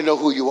don't really know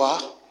who you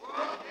are.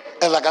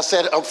 And like I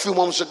said a few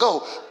moments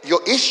ago,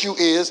 your issue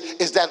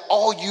is that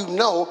all you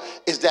know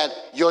is that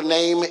your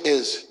name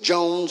is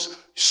Jones,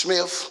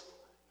 Smith,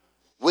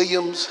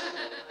 Williams,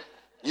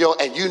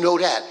 and you know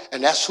that,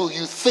 and that's who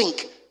you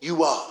think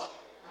you are.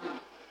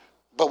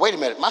 But wait a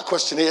minute, my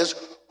question is,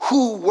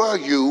 who were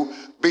you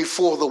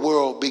before the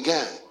world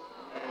began?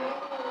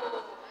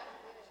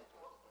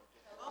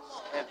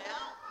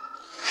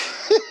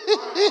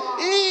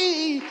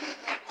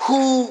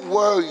 Who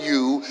were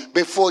you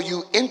before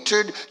you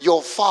entered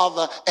your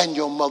father and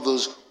your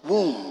mother's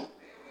womb?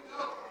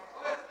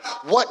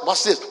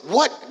 What's this?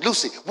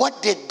 Lucy,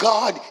 what did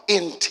God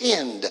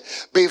intend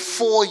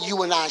before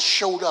you and I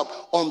showed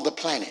up on the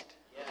planet?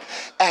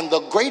 And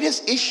the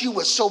greatest issue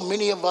with so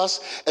many of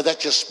us is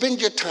that you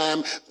spend your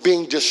time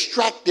being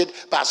distracted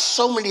by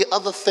so many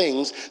other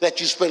things that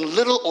you spend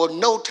little or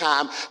no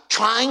time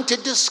trying to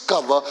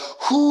discover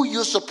who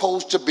you're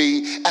supposed to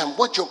be and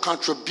what your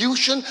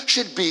contribution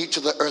should be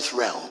to the earth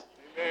realm.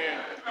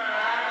 Amen.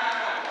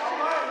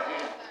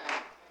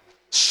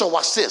 So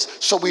watch this.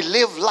 So we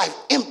live life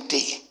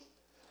empty.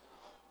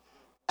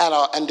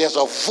 And there's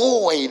a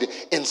void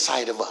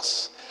inside of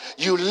us.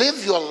 You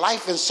live your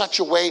life in such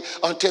a way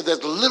until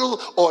there's little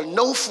or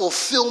no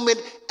fulfillment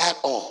at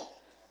all.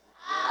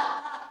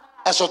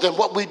 And so then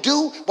what we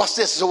do, watch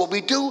this, so what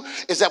we do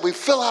is that we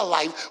fill our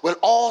life with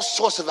all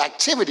sorts of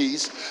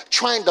activities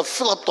trying to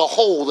fill up the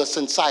hole that's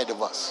inside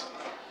of us.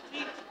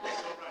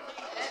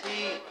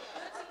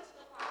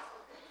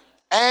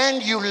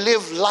 And you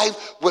live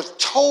life with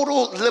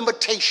total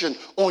limitation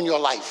on your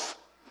life.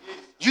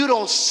 You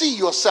don't see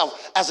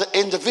yourself as an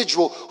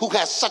individual who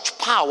has such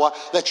power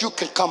that you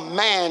can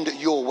command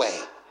your way.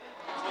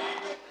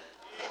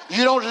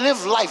 You don't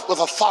live life with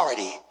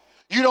authority.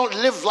 You don't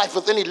live life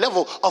with any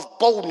level of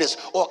boldness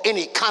or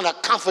any kind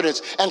of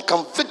confidence and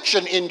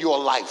conviction in your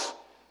life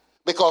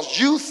because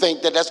you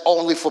think that that's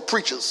only for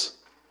preachers.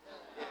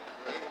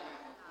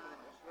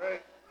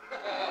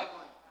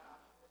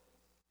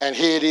 And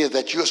here it is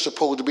that you're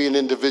supposed to be an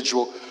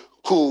individual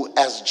who,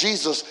 as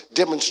Jesus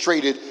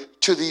demonstrated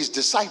to these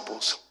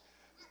disciples,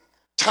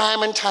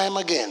 time and time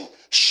again,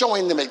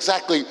 showing them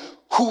exactly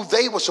who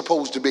they were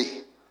supposed to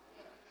be.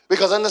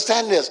 Because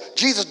understand this,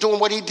 Jesus doing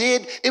what he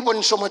did, it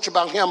wasn't so much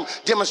about him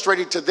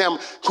demonstrating to them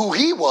who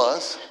he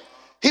was.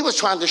 He was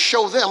trying to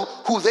show them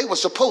who they were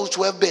supposed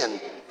to have been.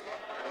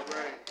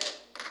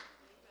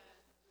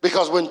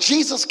 Because when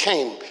Jesus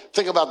came,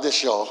 think about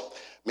this, y'all.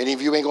 Many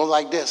of you ain't gonna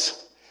like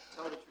this.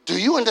 Do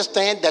you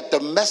understand that the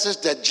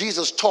message that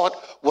Jesus taught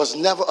was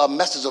never a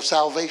message of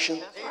salvation?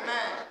 Amen.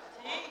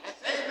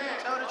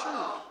 Tell the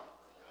truth.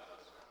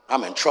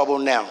 I'm in trouble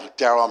now,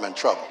 Darryl, I'm in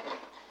trouble.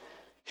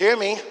 Hear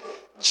me.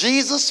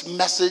 Jesus'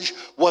 message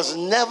was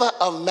never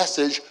a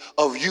message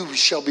of you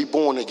shall be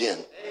born again.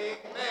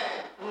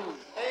 Amen.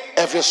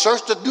 If you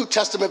search the New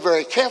Testament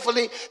very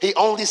carefully, he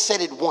only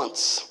said it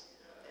once.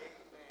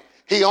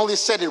 He only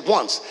said it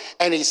once.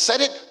 And he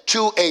said it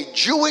to a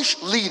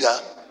Jewish leader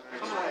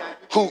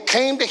who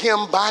came to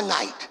him by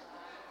night,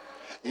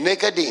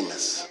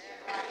 Nicodemus.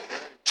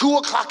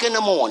 2:00 in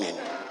the morning,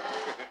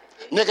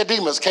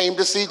 Nicodemus came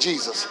to see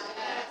Jesus.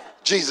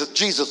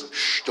 Jesus,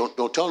 shh,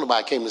 don't tell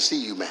nobody I came to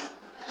see you, man.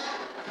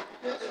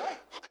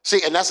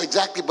 See, and that's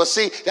exactly, but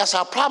see, that's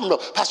our problem,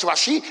 though. Pastor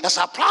Rashid, that's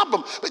our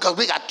problem, because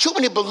we got too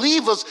many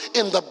believers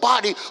in the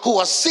body who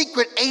are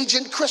secret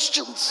agent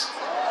Christians.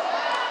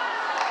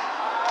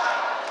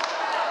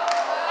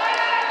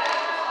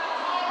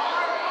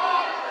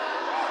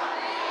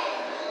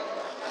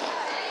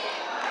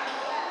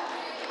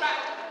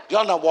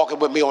 Y'all not walking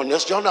with me on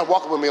this. Y'all not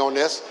walking with me on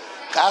this.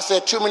 I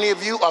said too many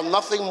of you are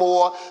nothing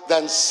more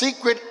than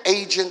secret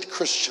agent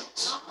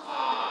Christians.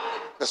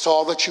 That's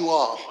all that you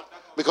are,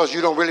 because you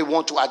don't really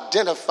want to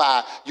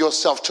identify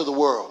yourself to the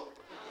world.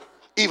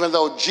 Even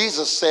though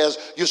Jesus says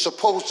you're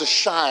supposed to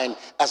shine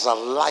as a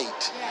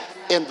light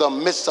in the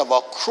midst of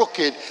a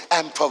crooked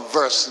and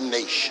perverse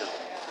nation.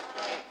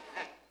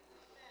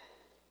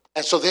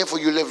 And so therefore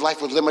you live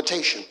life with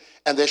limitation,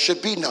 and there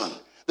should be none.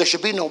 There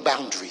should be no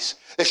boundaries.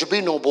 There should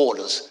be no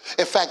borders.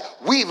 In fact,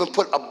 we even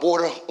put a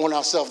border on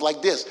ourselves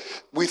like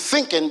this. We're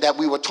thinking that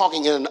we were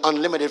talking in an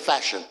unlimited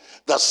fashion.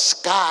 The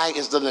sky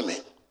is the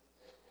limit.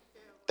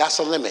 That's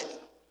a limit.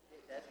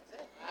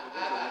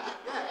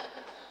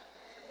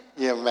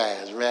 Yeah,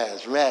 Madge.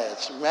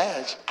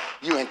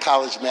 You in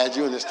college, Madge,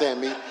 you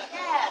understand me?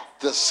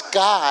 The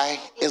sky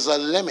is a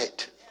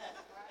limit.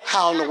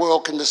 How in the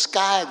world can the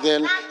sky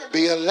then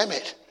be a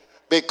limit?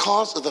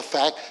 Because of the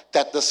fact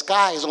that the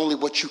sky is only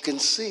what you can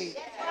see.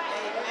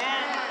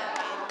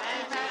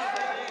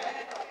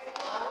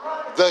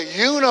 The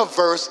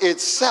universe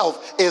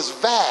itself is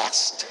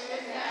vast.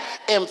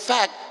 In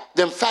fact,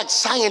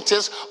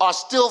 scientists are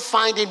still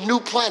finding new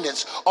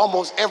planets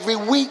almost every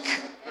week.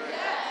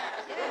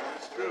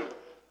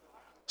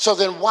 So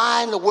then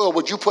why in the world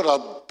would you put a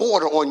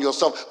border on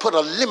yourself, put a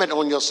limit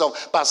on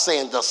yourself by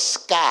saying the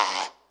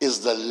sky is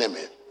the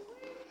limit?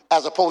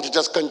 As opposed to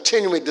just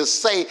continuing to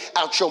say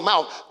out your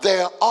mouth,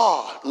 there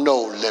are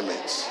no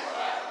limits.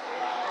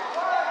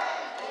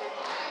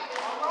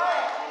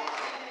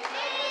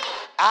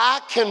 I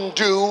can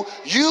do,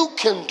 you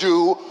can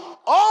do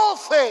all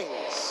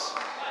things.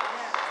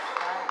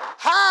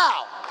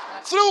 How?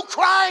 Through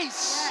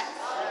Christ,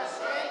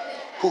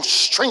 who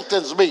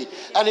strengthens me.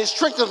 And he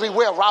strengthens me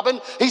where, Robin?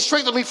 He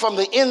strengthens me from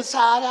the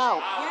inside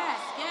out.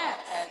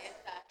 Yes.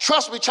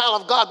 Trust me,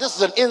 child of God, this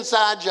is an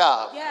inside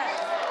job. Yes.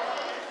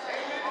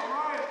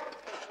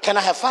 Can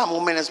I have 5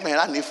 more minutes, man?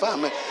 I need 5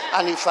 minutes.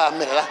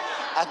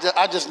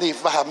 I just need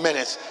 5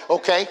 minutes,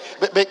 okay?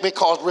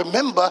 Because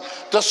remember,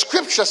 the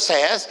scripture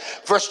says,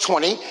 verse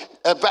 20,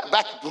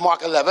 back to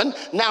Mark 11,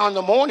 now in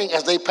the morning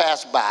as they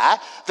passed by,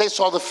 they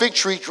saw the fig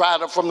tree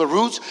dried up from the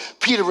roots.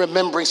 Peter,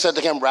 remembering, said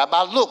to him,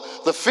 Rabbi,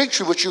 look, the fig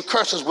tree which you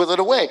cursed is withered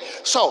away.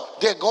 So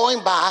they're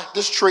going by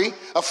this tree,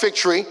 a fig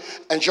tree,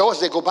 and Joe,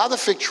 as they go by the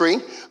fig tree,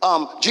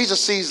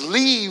 Jesus sees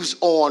leaves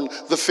on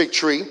the fig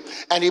tree,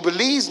 and he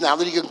believes now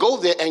that he can go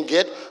there and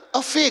get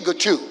a fig or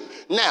two.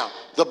 Now,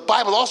 the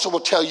Bible also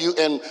will tell you,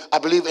 and I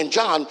believe in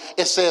John,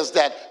 it says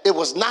that it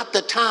was not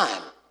the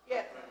time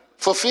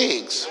for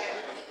figs.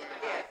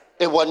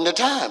 It wasn't the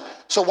time.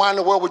 So why in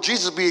the world would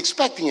Jesus be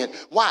expecting it?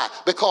 Why?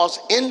 Because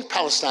in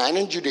Palestine,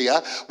 in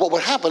Judea, what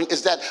would happen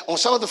is that on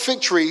some of the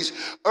fig trees,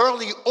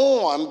 early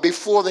on,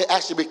 before they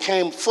actually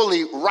became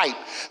fully ripe,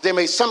 there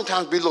may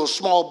sometimes be little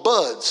small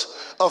buds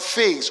of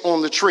figs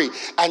on the tree.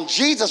 And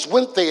Jesus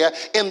went there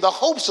in the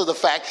hopes of the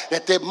fact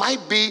that there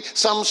might be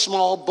some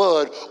small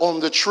bud on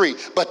the tree,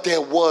 but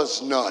there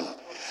was none.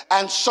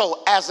 And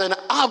so as an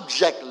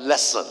object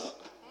lesson,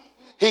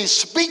 he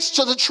speaks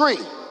to the tree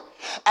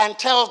and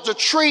tells the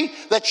tree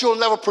that you'll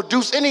never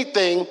produce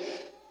anything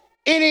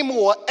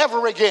anymore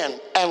ever again,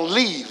 and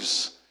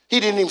leaves. He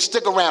didn't even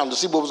stick around to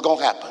see what was going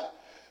to happen.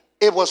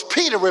 It was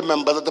Peter,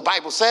 remember, that the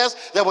Bible says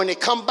that when they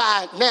come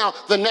by now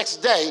the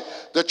next day,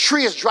 the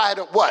tree is dried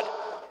up what?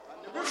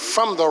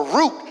 From the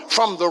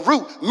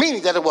root,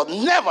 meaning that it will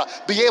never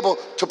be able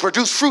to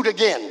produce fruit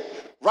again,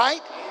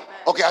 right?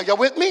 Okay, are y'all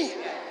with me?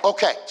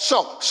 Okay,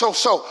 so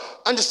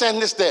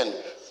understand this then.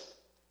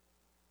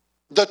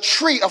 The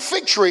tree, a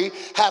fig tree,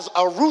 has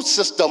a root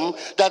system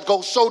that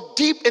goes so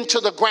deep into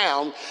the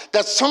ground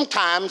that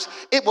sometimes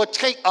it would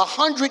take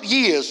 100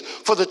 years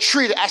for the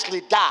tree to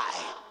actually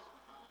die.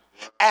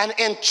 And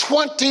in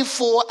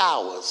 24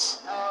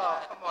 hours.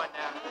 Oh, come on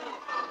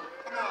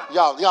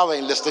now. Y'all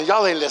ain't listening.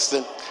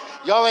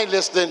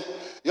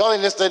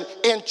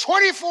 In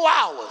 24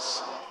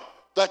 hours,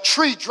 the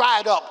tree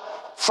dried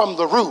up from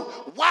the root.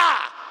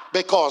 Why?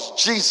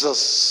 Because Jesus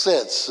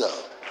said so.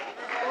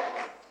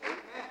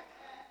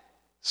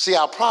 See,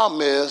 our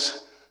problem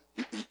is,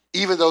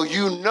 even though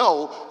you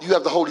know you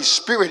have the Holy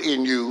Spirit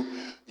in you,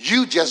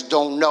 you just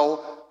don't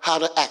know how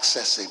to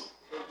access him.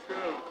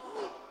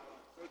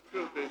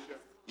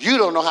 You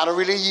don't know how to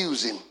really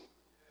use him.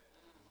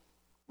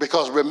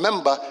 Because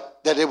remember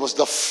that it was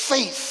the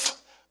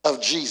faith of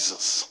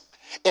Jesus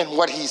and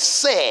what he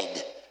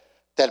said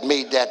that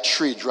made that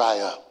tree dry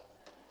up.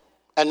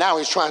 And now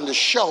he's trying to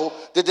show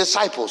the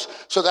disciples.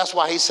 So that's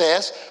why he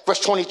says, verse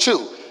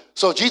 22,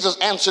 so Jesus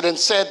answered and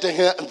said to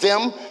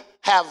them,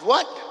 have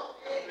what?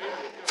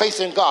 Faith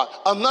in God.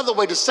 Another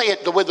way to say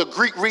it, the way the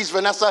Greek reads,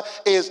 Vanessa,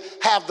 is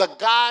have the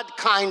God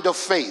kind of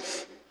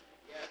faith.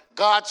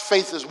 God's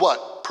faith is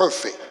what?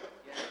 Perfect.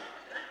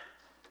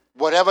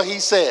 Whatever he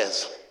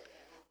says.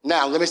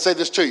 Now, let me say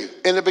this to you.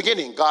 In the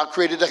beginning, God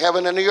created the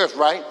heaven and the earth,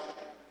 right?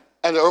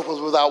 And the earth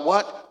was without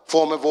what?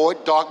 Form and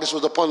void. Darkness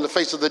was upon the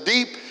face of the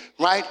deep,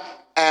 right?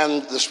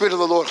 And the Spirit of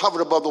the Lord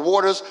hovered above the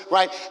waters,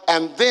 right?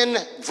 And then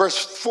verse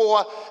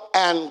 4,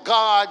 and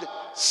God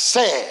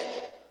said.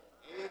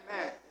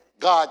 Amen.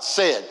 God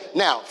said.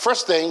 Now,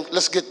 first thing,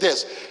 let's get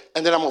this,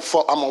 and then I'm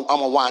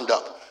gonna wind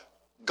up.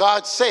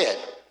 God said.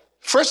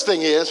 First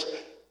thing is,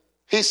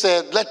 he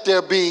said, let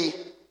there be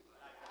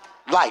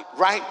light,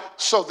 right?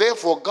 So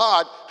therefore,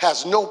 God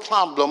has no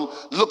problem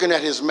looking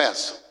at his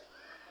mess.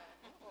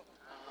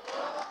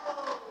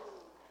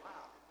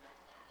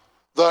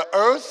 The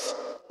earth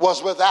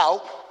was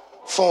without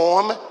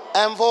form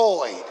and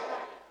void.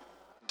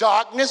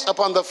 Darkness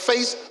upon the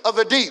face of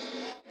the deep.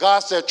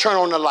 God said, turn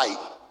on the light.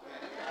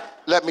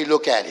 Let me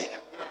look at it.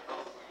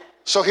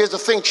 So here's the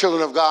thing,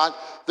 children of God.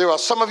 There are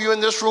some of you in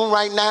this room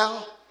right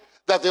now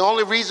that the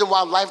only reason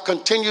why life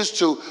continues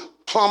to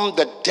plumb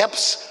the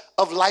depths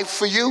of life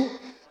for you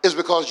is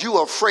because you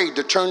are afraid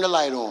to turn the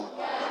light on.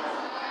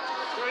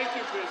 Thank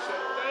you, Bishop.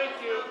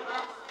 Thank you.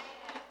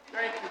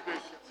 Thank you,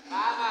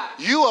 Bishop.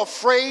 You are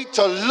afraid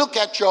to look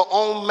at your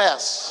own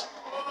mess.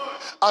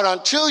 And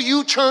until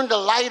you turn the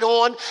light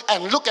on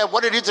and look at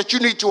what it is that you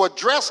need to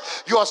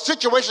address, your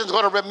situation is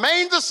going to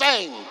remain the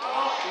same.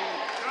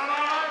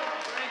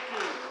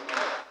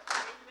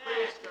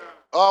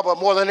 Oh, but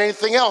more than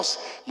anything else,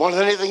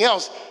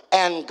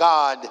 and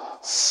God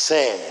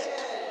said.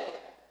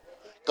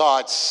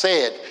 God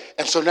said.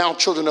 And so now,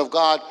 children of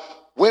God,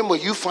 when will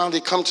you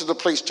finally come to the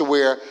place to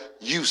where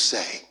you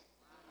say?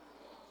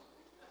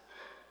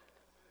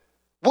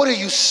 What are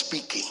you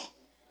speaking?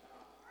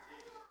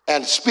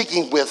 And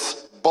speaking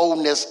with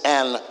boldness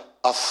and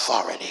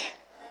authority.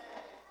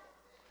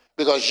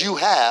 Because you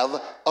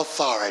have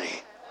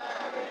authority.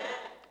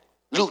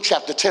 Luke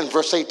chapter 10,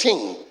 verse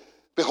 18.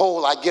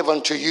 Behold, I give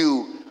unto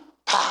you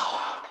power,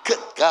 good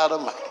God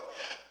Almighty,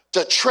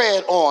 to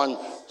tread on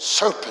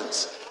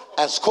serpents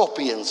and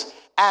scorpions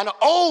and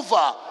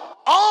over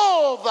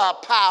all the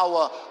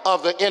power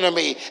of the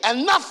enemy,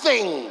 and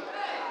nothing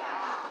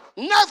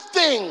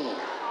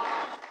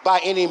by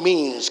any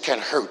means can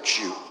hurt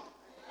you.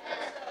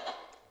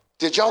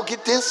 Did y'all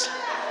get this?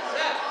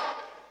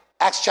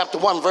 Acts chapter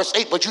 1, verse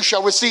 8, but you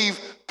shall receive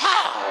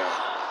power.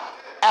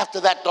 After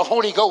that, the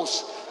Holy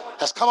Ghost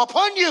has come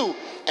upon you,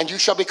 and you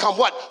shall become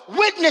what?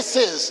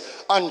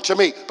 Witnesses unto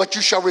me. But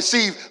you shall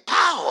receive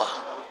power.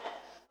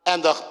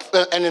 And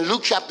in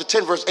Luke chapter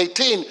 10, verse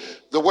 18,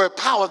 the word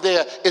power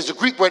there is the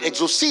Greek word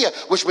exousia,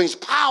 which means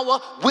power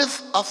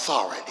with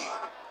authority.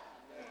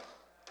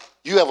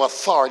 You have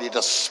authority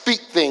to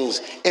speak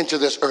things into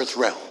this earth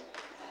realm.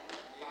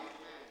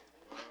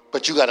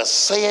 But you got to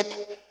say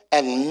it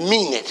and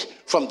mean it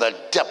from the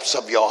depths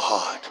of your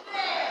heart.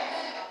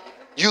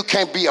 You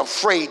can't be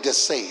afraid to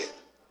say it.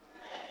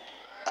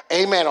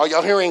 Amen. Are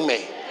y'all hearing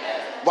me?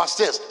 Watch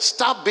this.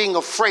 Stop being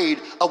afraid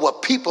of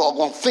what people are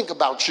going to think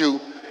about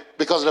you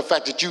because of the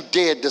fact that you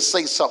dared to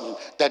say something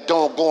that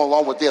don't go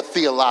along with their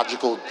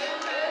theological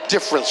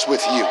difference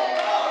with you.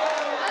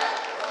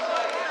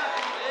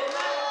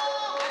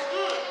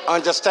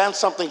 Understand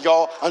something,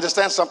 y'all.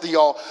 Understand something,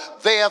 y'all.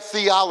 Their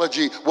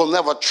theology will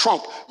never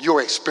trump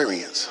your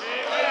experience.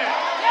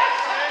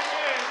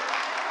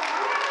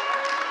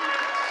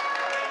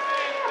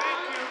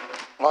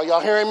 Are y'all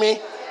hearing me?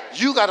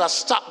 You got to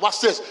stop.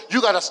 Watch this.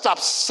 You got to stop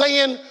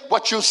saying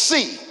what you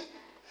see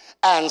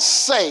and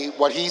say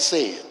what he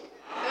said.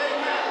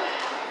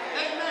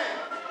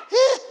 Yeah.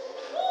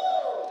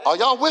 Are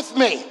y'all with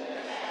me?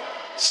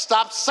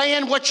 Stop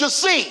saying what you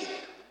see,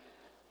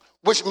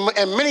 which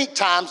in many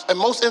times, in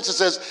most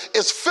instances,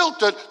 is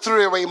filtered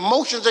through your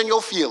emotions and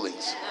your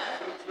feelings.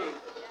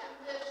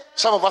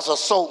 Some of us are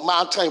so,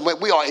 I'm telling you,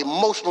 we are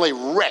emotionally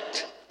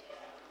wrecked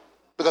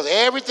because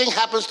everything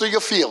happens through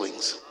your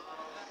feelings.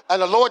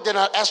 And the Lord did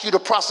not ask you to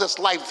process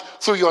life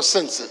through your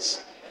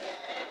senses.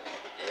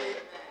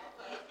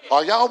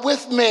 Are y'all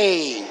with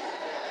me?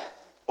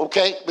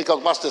 Okay,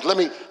 because watch this. Let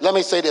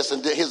me say this,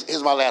 and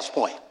here's my last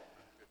point.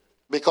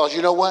 Because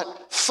you know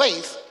what?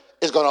 Faith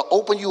is going to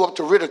open you up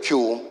to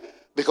ridicule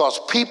because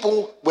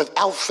people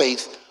without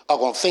faith are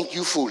going to think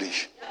you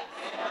foolish.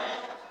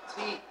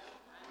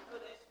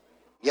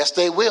 Yes,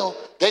 they will.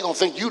 They're going to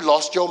think you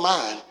lost your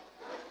mind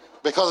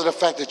because of the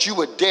fact that you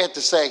were dared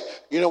to say,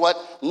 you know what?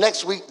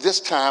 Next week, this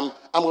time,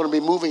 I'm going to be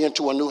moving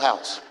into a new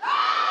house.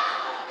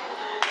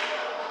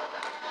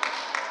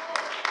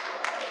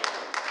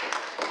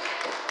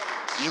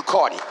 You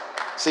caught it.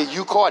 See,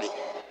 you caught it.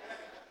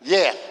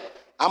 Yeah.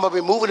 I'm going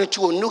to be moving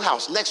into a new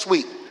house next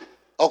week.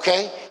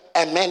 Okay?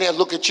 And man, they'll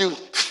look at you.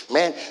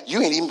 Man,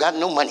 you ain't even got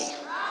no money.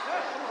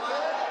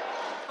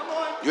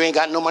 You ain't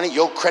got no money.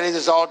 Your credit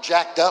is all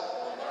jacked up.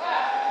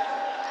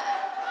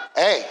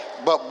 Hey,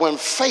 but when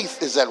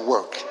faith is at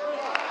work,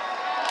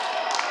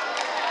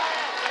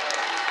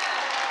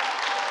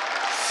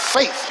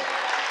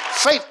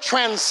 faith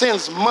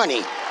transcends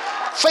money.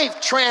 Faith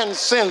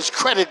transcends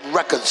credit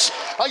records.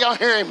 Are y'all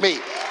hearing me?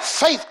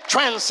 Faith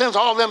transcends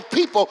all them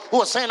people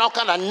who are saying all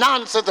kind of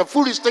nonsense and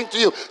foolish things to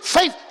you.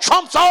 Faith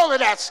trumps all of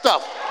that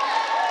stuff.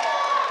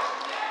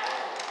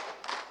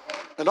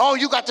 And all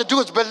you got to do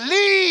is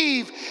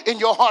believe in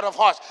your heart of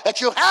hearts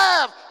that you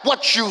have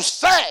what you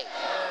say.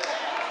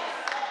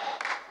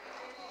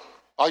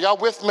 Are y'all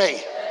with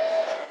me?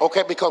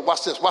 Okay, because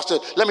watch this.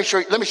 Let me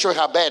show you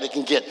how bad it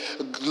can get.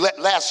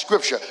 Last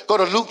scripture. Go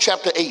to Luke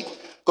chapter 8.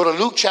 Go to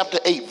Luke chapter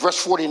 8, verse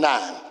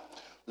 49.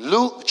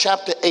 Luke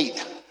chapter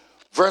 8,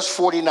 verse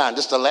 49.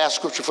 This is the last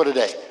scripture for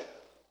today.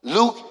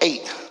 Luke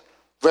 8,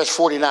 verse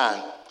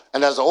 49.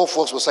 And as the old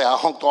folks would say, I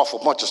hunked off a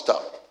bunch of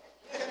stuff.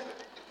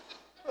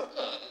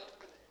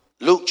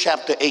 Luke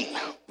chapter 8,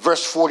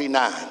 verse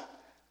 49.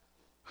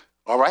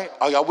 All right?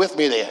 Are y'all with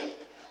me there?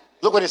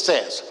 Look what it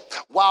says.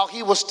 While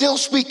he was still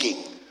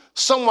speaking,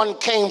 someone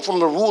came from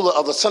the ruler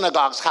of the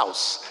synagogue's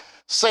house,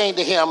 saying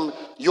to him,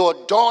 your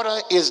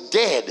daughter is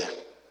dead.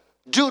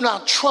 Do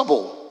not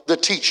trouble the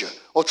teacher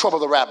or trouble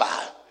the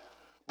rabbi.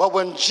 But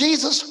when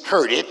Jesus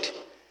heard it,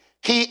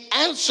 he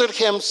answered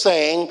him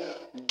saying,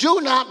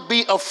 do not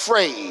be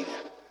afraid.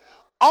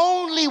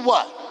 Only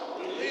what?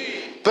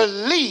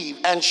 Believe,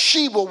 and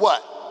she will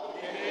what?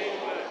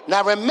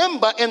 Now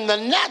remember, in the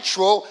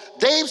natural,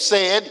 Dave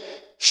said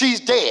she's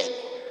dead.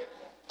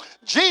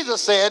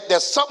 Jesus said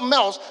there's something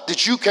else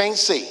that you can't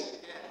see.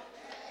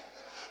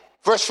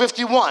 Verse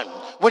 51,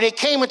 when he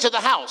came into the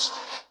house,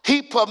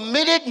 he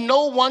permitted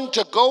no one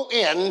to go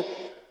in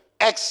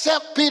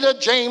except Peter,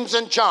 James,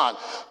 and John.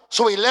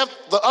 So he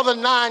left the other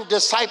 9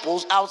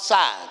 disciples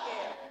outside,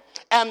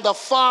 and the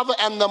father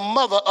and the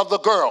mother of the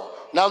girl.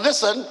 Now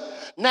listen,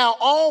 now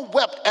all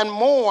wept and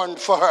mourned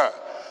for her.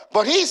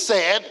 But he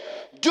said,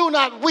 do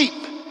not weep.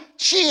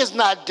 She is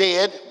not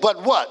dead,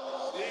 but what?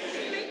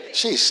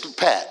 She's,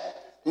 Pat,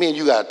 me and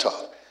you got to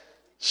talk.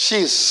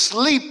 She's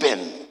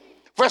sleeping.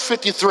 Verse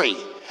 53,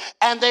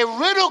 and they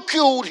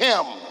ridiculed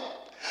him,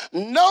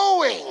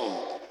 knowing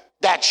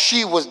that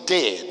she was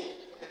dead.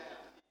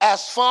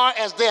 As far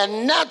as their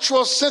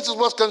natural senses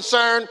was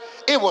concerned,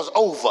 it was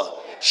over.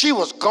 She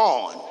was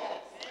gone.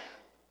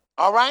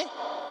 All right?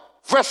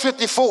 Verse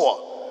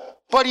 54,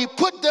 but he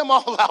put them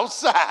all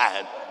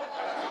outside.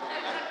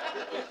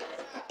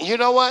 You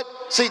know what?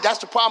 See, that's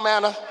the problem,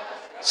 Anna.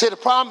 See, the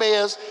problem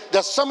is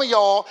that some of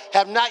y'all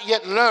have not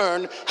yet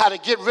learned how to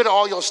get rid of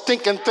all your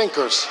stinking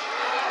thinkers.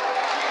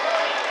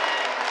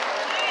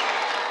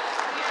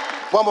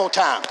 One more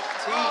time.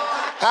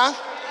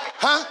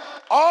 Huh?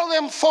 All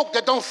them folk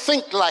that don't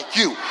think like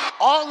you.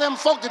 All them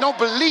folk that don't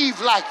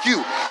believe like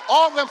you.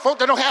 All them folk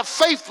that don't have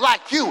faith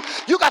like you.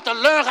 You got to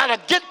learn how to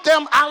get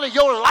them out of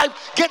your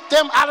life, get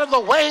them out of the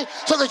way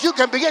so that you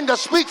can begin to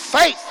speak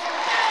faith.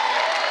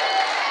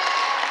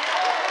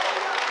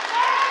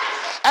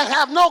 And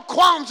have no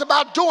qualms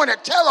about doing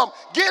it. Tell them,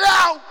 get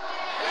out.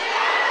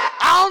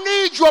 I don't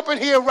need you up in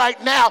here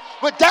right now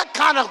with that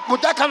kind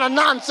of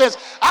nonsense.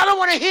 I don't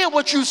want to hear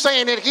what you're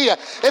saying in here.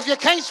 If you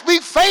can't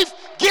speak faith,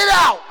 get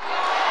out.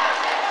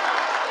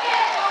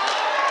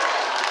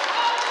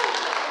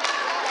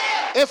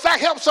 In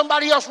fact, help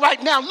somebody else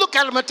right now. Look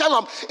at them and tell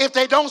them, if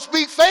they don't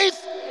speak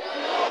faith,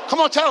 come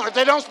on, tell them, if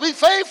they don't speak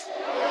faith,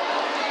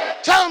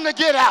 tell them to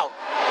get out.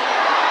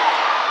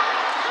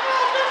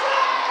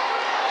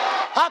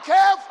 Huh,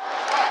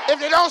 Kev? If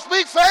they don't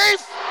speak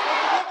faith,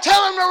 tell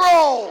them to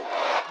roll.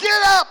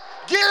 Get up,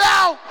 get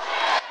out.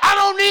 I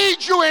don't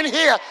need you in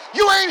here.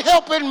 You ain't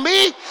helping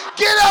me.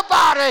 Get up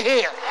out of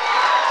here.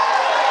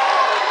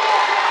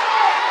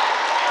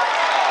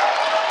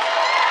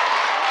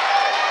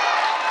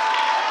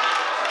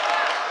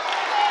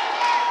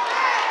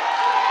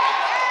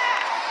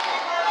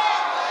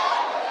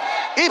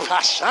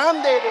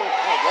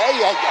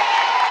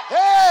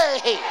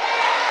 Hey.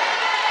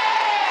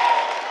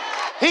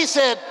 He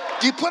said,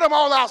 you put them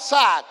all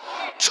outside,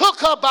 took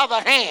her by the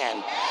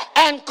hand,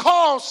 and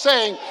called,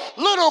 saying,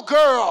 little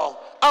girl,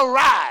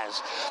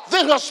 arise.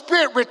 Then her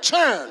spirit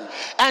returned,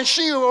 and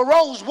she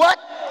arose what?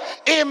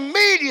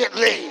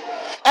 Immediately.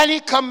 And he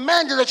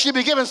commanded that she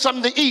be given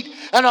something to eat,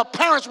 and her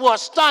parents were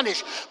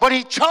astonished, but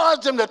he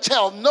charged them to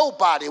tell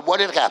nobody what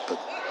had happened.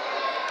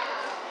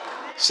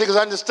 See, because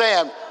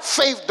understand,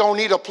 faith don't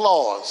need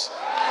applause.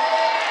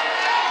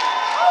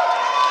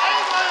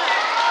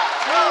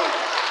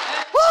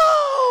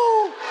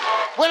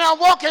 When I'm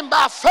walking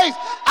by faith,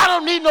 I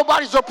don't need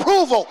nobody's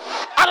approval.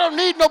 I don't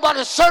need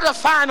nobody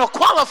certifying or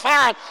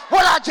qualifying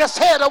what I just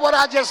said or what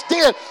I just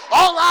did.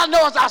 All I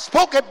know is I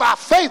spoke it by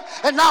faith,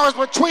 and now it's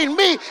between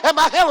me and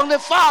my Heavenly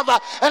Father,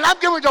 and I'm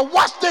going to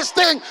watch this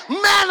thing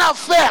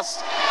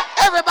manifest.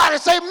 Everybody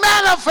say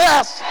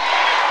manifest.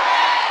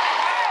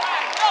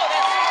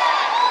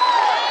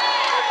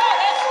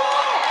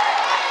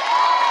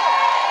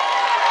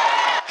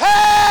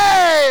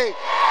 Hey,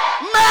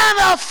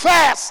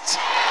 manifest.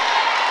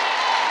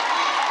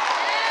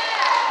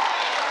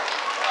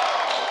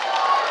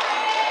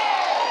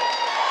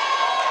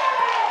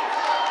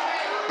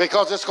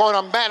 Because it's going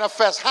to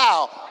manifest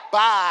how?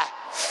 By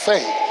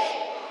faith.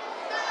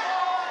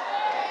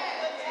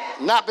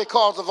 Not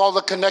because of all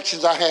the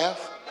connections I have.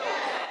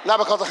 Not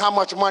because of how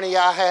much money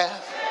I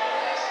have.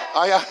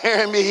 Are y'all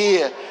hearing me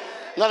here?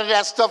 None of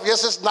that stuff.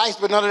 Yes, it's nice,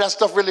 but none of that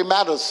stuff really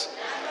matters.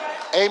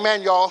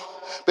 Amen, y'all.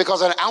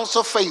 Because an ounce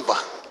of favor.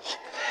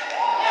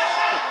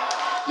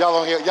 Y'all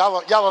don't hear.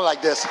 Y'all don't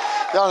like this.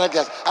 Y'all don't like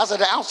this. I said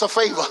an ounce of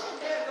favor.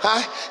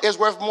 Is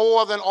worth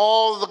more than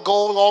all the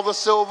gold, all the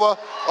silver.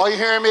 Are you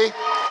hearing me?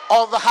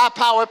 All the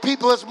high-powered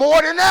people is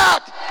more than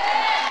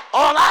that.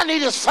 All I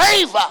need is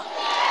favor.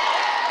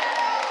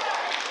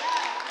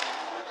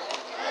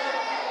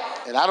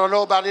 And I don't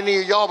know about any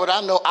of y'all, but I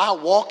know I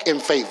walk in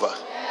favor.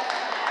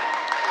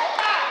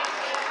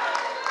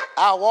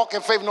 I walk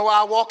in favor. Know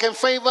why I walk in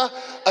favor?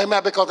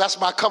 Amen, because that's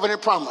my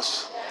covenant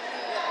promise.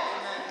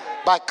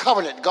 By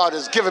covenant, God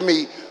has given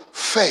me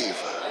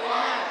favor.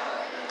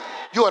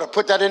 You ought to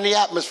put that in the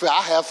atmosphere.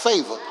 I have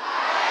favor.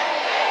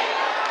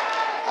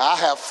 I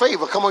have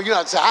favor. Come on, you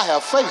ought to say, I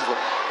have favor.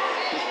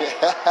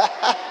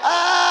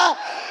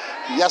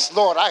 Yes,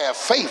 Lord, I have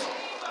favor.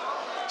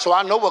 So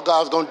I know what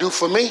God's going to do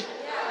for me.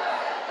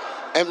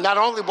 And not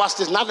only, watch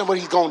this, not only what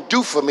he's going to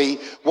do for me,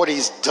 what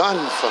he's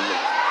done for me.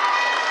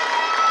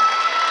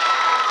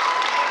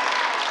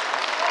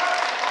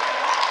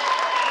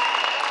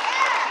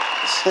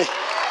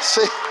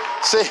 See,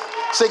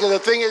 because the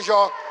thing is,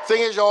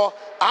 y'all,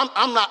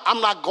 I'm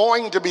not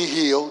going to be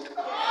healed.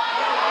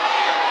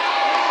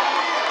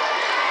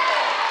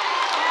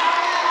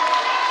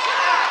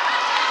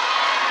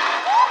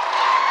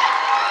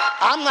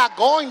 I'm not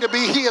going to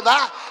be healed.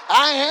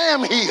 I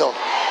am healed.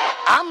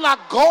 I'm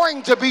not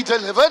going to be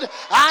delivered.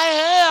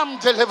 I am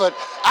delivered.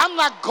 I'm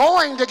not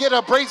going to get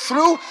a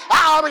breakthrough.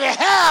 I already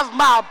have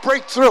my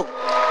breakthrough.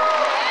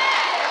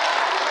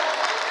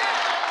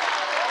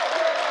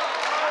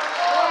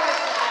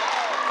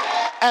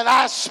 And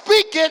I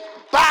speak it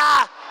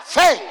by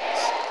faith.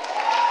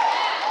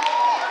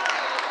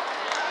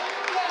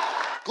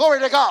 Glory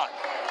to God.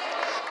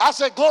 I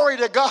said, glory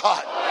to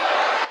God.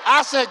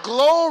 I said,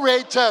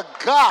 glory to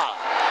God.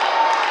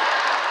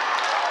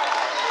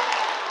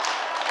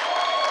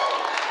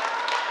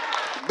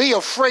 Be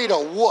afraid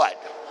of what?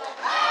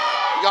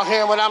 Y'all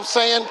hearing what I'm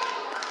saying?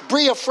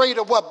 Be afraid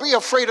of what? Be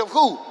afraid of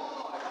who?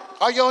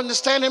 Are you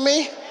understanding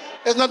me?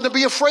 There's nothing to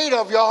be afraid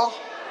of, y'all.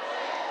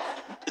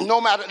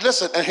 No matter,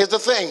 listen, and here's the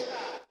thing.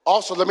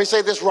 Also, let me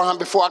say this, Ron,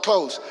 before I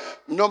close.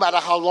 No matter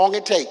how long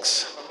it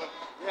takes.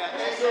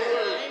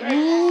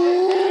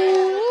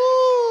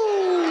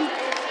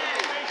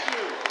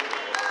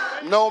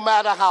 No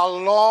matter how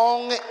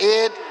long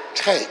it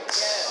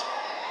takes.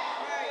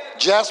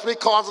 Just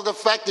because of the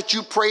fact that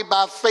you pray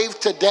by faith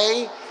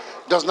today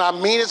does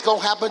not mean it's going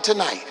to happen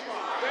tonight.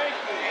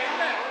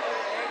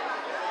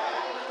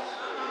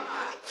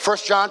 1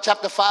 John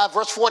chapter 5,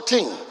 verse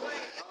 14.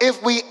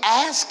 If we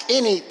ask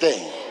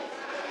anything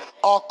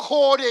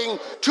according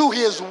to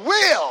his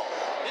will,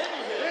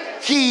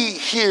 he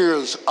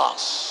hears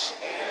us.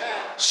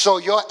 So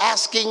your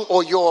asking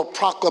or your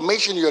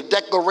proclamation, your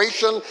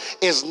declaration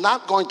is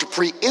not going to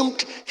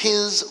preempt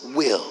his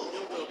will.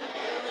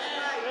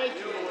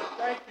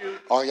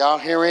 Are y'all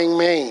hearing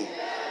me?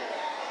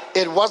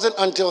 It wasn't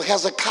until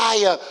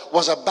Hezekiah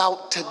was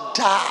about to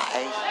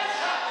die.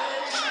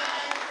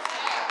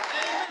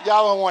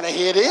 Y'all don't want to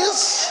hear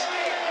this.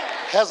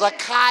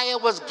 Hezekiah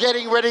was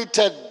getting ready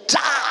to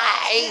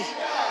die.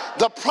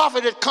 The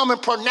prophet had come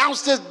and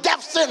pronounced his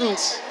death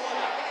sentence.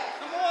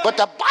 But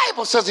the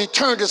Bible says he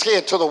turned his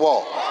head to the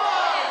wall.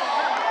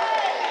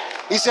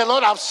 He said,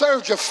 Lord, I've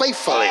served you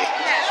faithfully.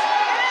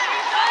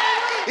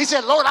 He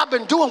said, Lord, I've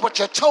been doing what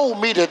you told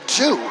me to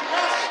do.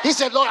 He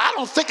said, Lord, I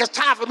don't think it's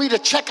time for me to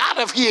check out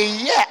of here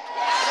yet.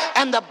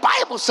 And the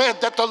Bible said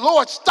that the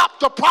Lord stopped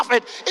the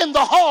prophet in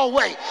the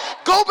hallway.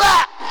 Go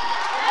back.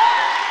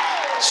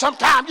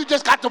 Sometimes you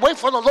just got to wait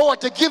for the Lord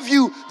to give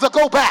you the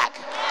go back.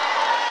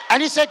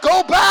 And he said,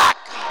 go back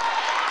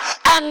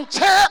and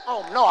tell,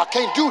 oh no, I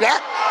can't do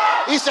that.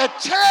 He said,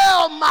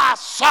 tell my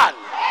son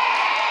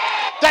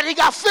that he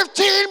got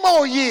 15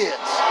 more years.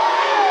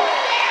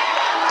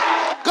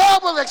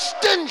 God will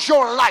extend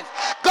your life.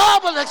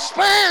 God will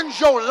expand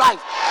your life.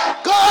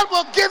 God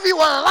will give you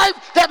a life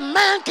that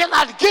man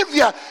cannot give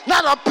you.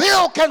 Not a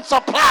pill can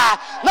supply.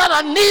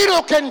 Not a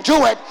needle can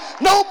do it.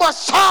 No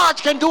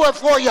massage can do it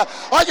for you.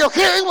 Are you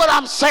hearing what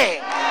I'm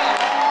saying?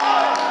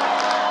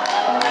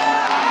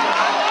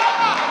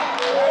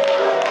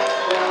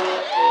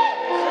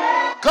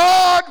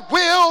 God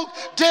will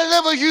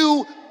deliver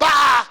you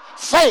by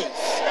faith.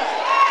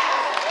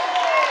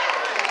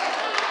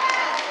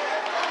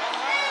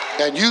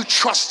 And you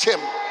trust him.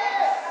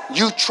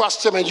 You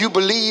trust him and you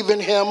believe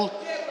in him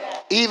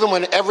even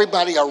when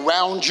everybody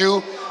around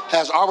you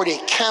has already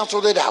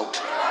canceled it out.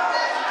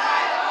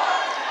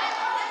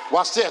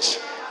 Watch this.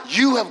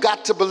 You have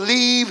got to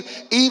believe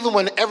even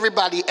when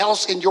everybody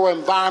else in your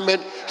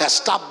environment has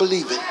stopped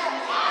believing.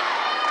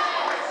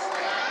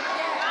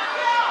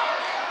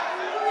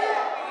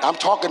 I'm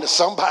talking to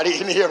somebody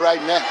in here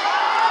right now.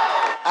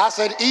 I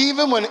said,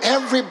 even when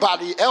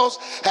everybody else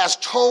has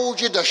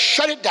told you to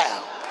shut it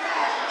down,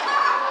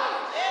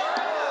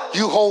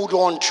 you hold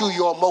on to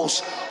your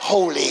most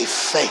holy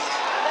faith.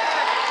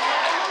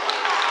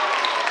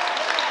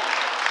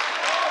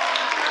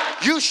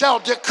 You shall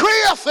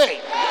decree a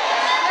thing.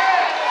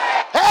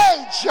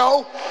 Hey,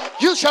 Joe,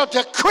 you shall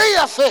decree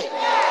a thing,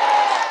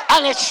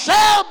 and it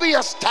shall be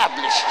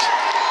established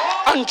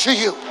unto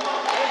you.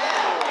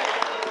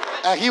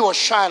 And he will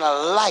shine a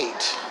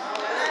light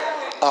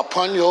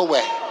upon your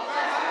way.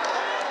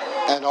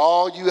 And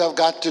all you have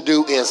got to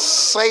do is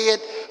say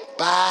it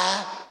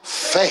by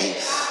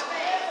faith,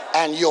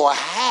 and you'll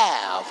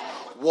have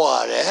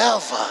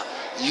whatever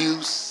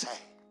you say.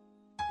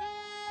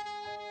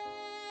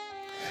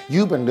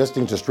 You've been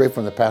listening to Straight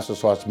from the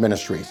Pastor's Heart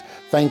Ministries.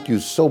 Thank you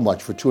so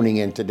much for tuning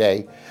in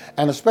today,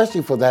 and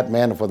especially for that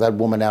man or for that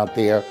woman out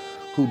there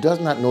who does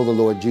not know the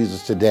Lord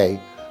Jesus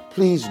today.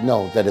 Please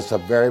know that it's a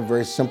very,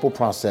 very simple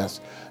process.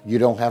 You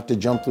don't have to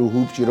jump through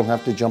hoops. You don't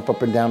have to jump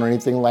up and down or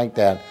anything like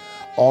that.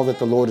 All that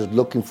the Lord is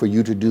looking for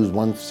you to do is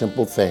one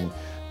simple thing.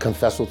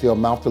 Confess with your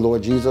mouth the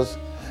Lord Jesus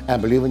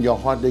and believe in your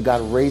heart that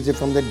God raised it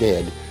from the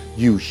dead.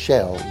 You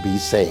shall be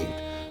saved.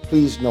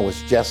 Please know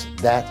it's just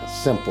that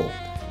simple.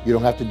 You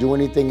don't have to do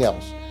anything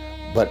else.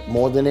 But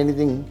more than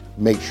anything,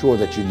 make sure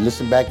that you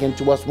listen back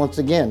into us once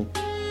again.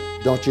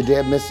 Don't you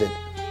dare miss it.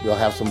 We'll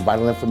have some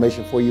vital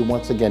information for you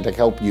once again to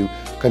help you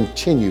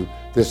continue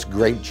this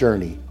great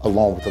journey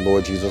along with the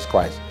Lord Jesus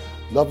Christ.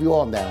 Love you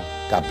all now.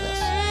 God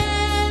bless.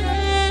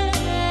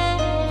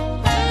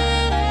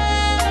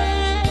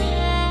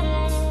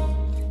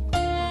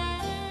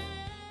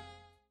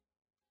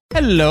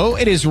 Hello,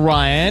 it is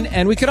Ryan,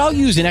 and we could all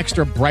use an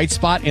extra bright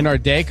spot in our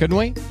day, couldn't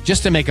we?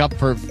 Just to make up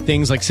for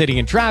things like sitting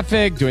in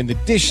traffic, doing the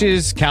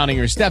dishes, counting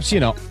your steps,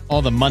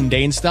 all the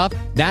mundane stuff.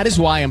 That is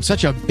why I'm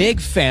such a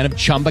big fan of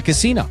Chumba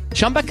Casino.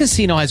 Chumba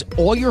Casino has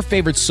all your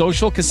favorite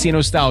social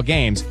casino-style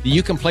games that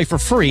you can play for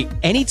free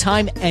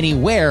anytime,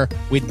 anywhere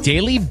with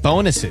daily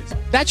bonuses.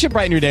 That should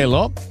brighten your day a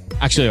little.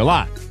 Actually, a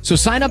lot. So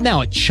sign up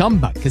now at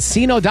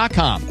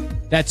ChumbaCasino.com.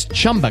 That's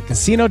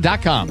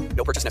ChumbaCasino.com.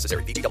 No purchase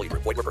necessary. VGW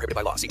Group. Void where prohibited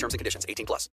by law. See terms and conditions. 18+.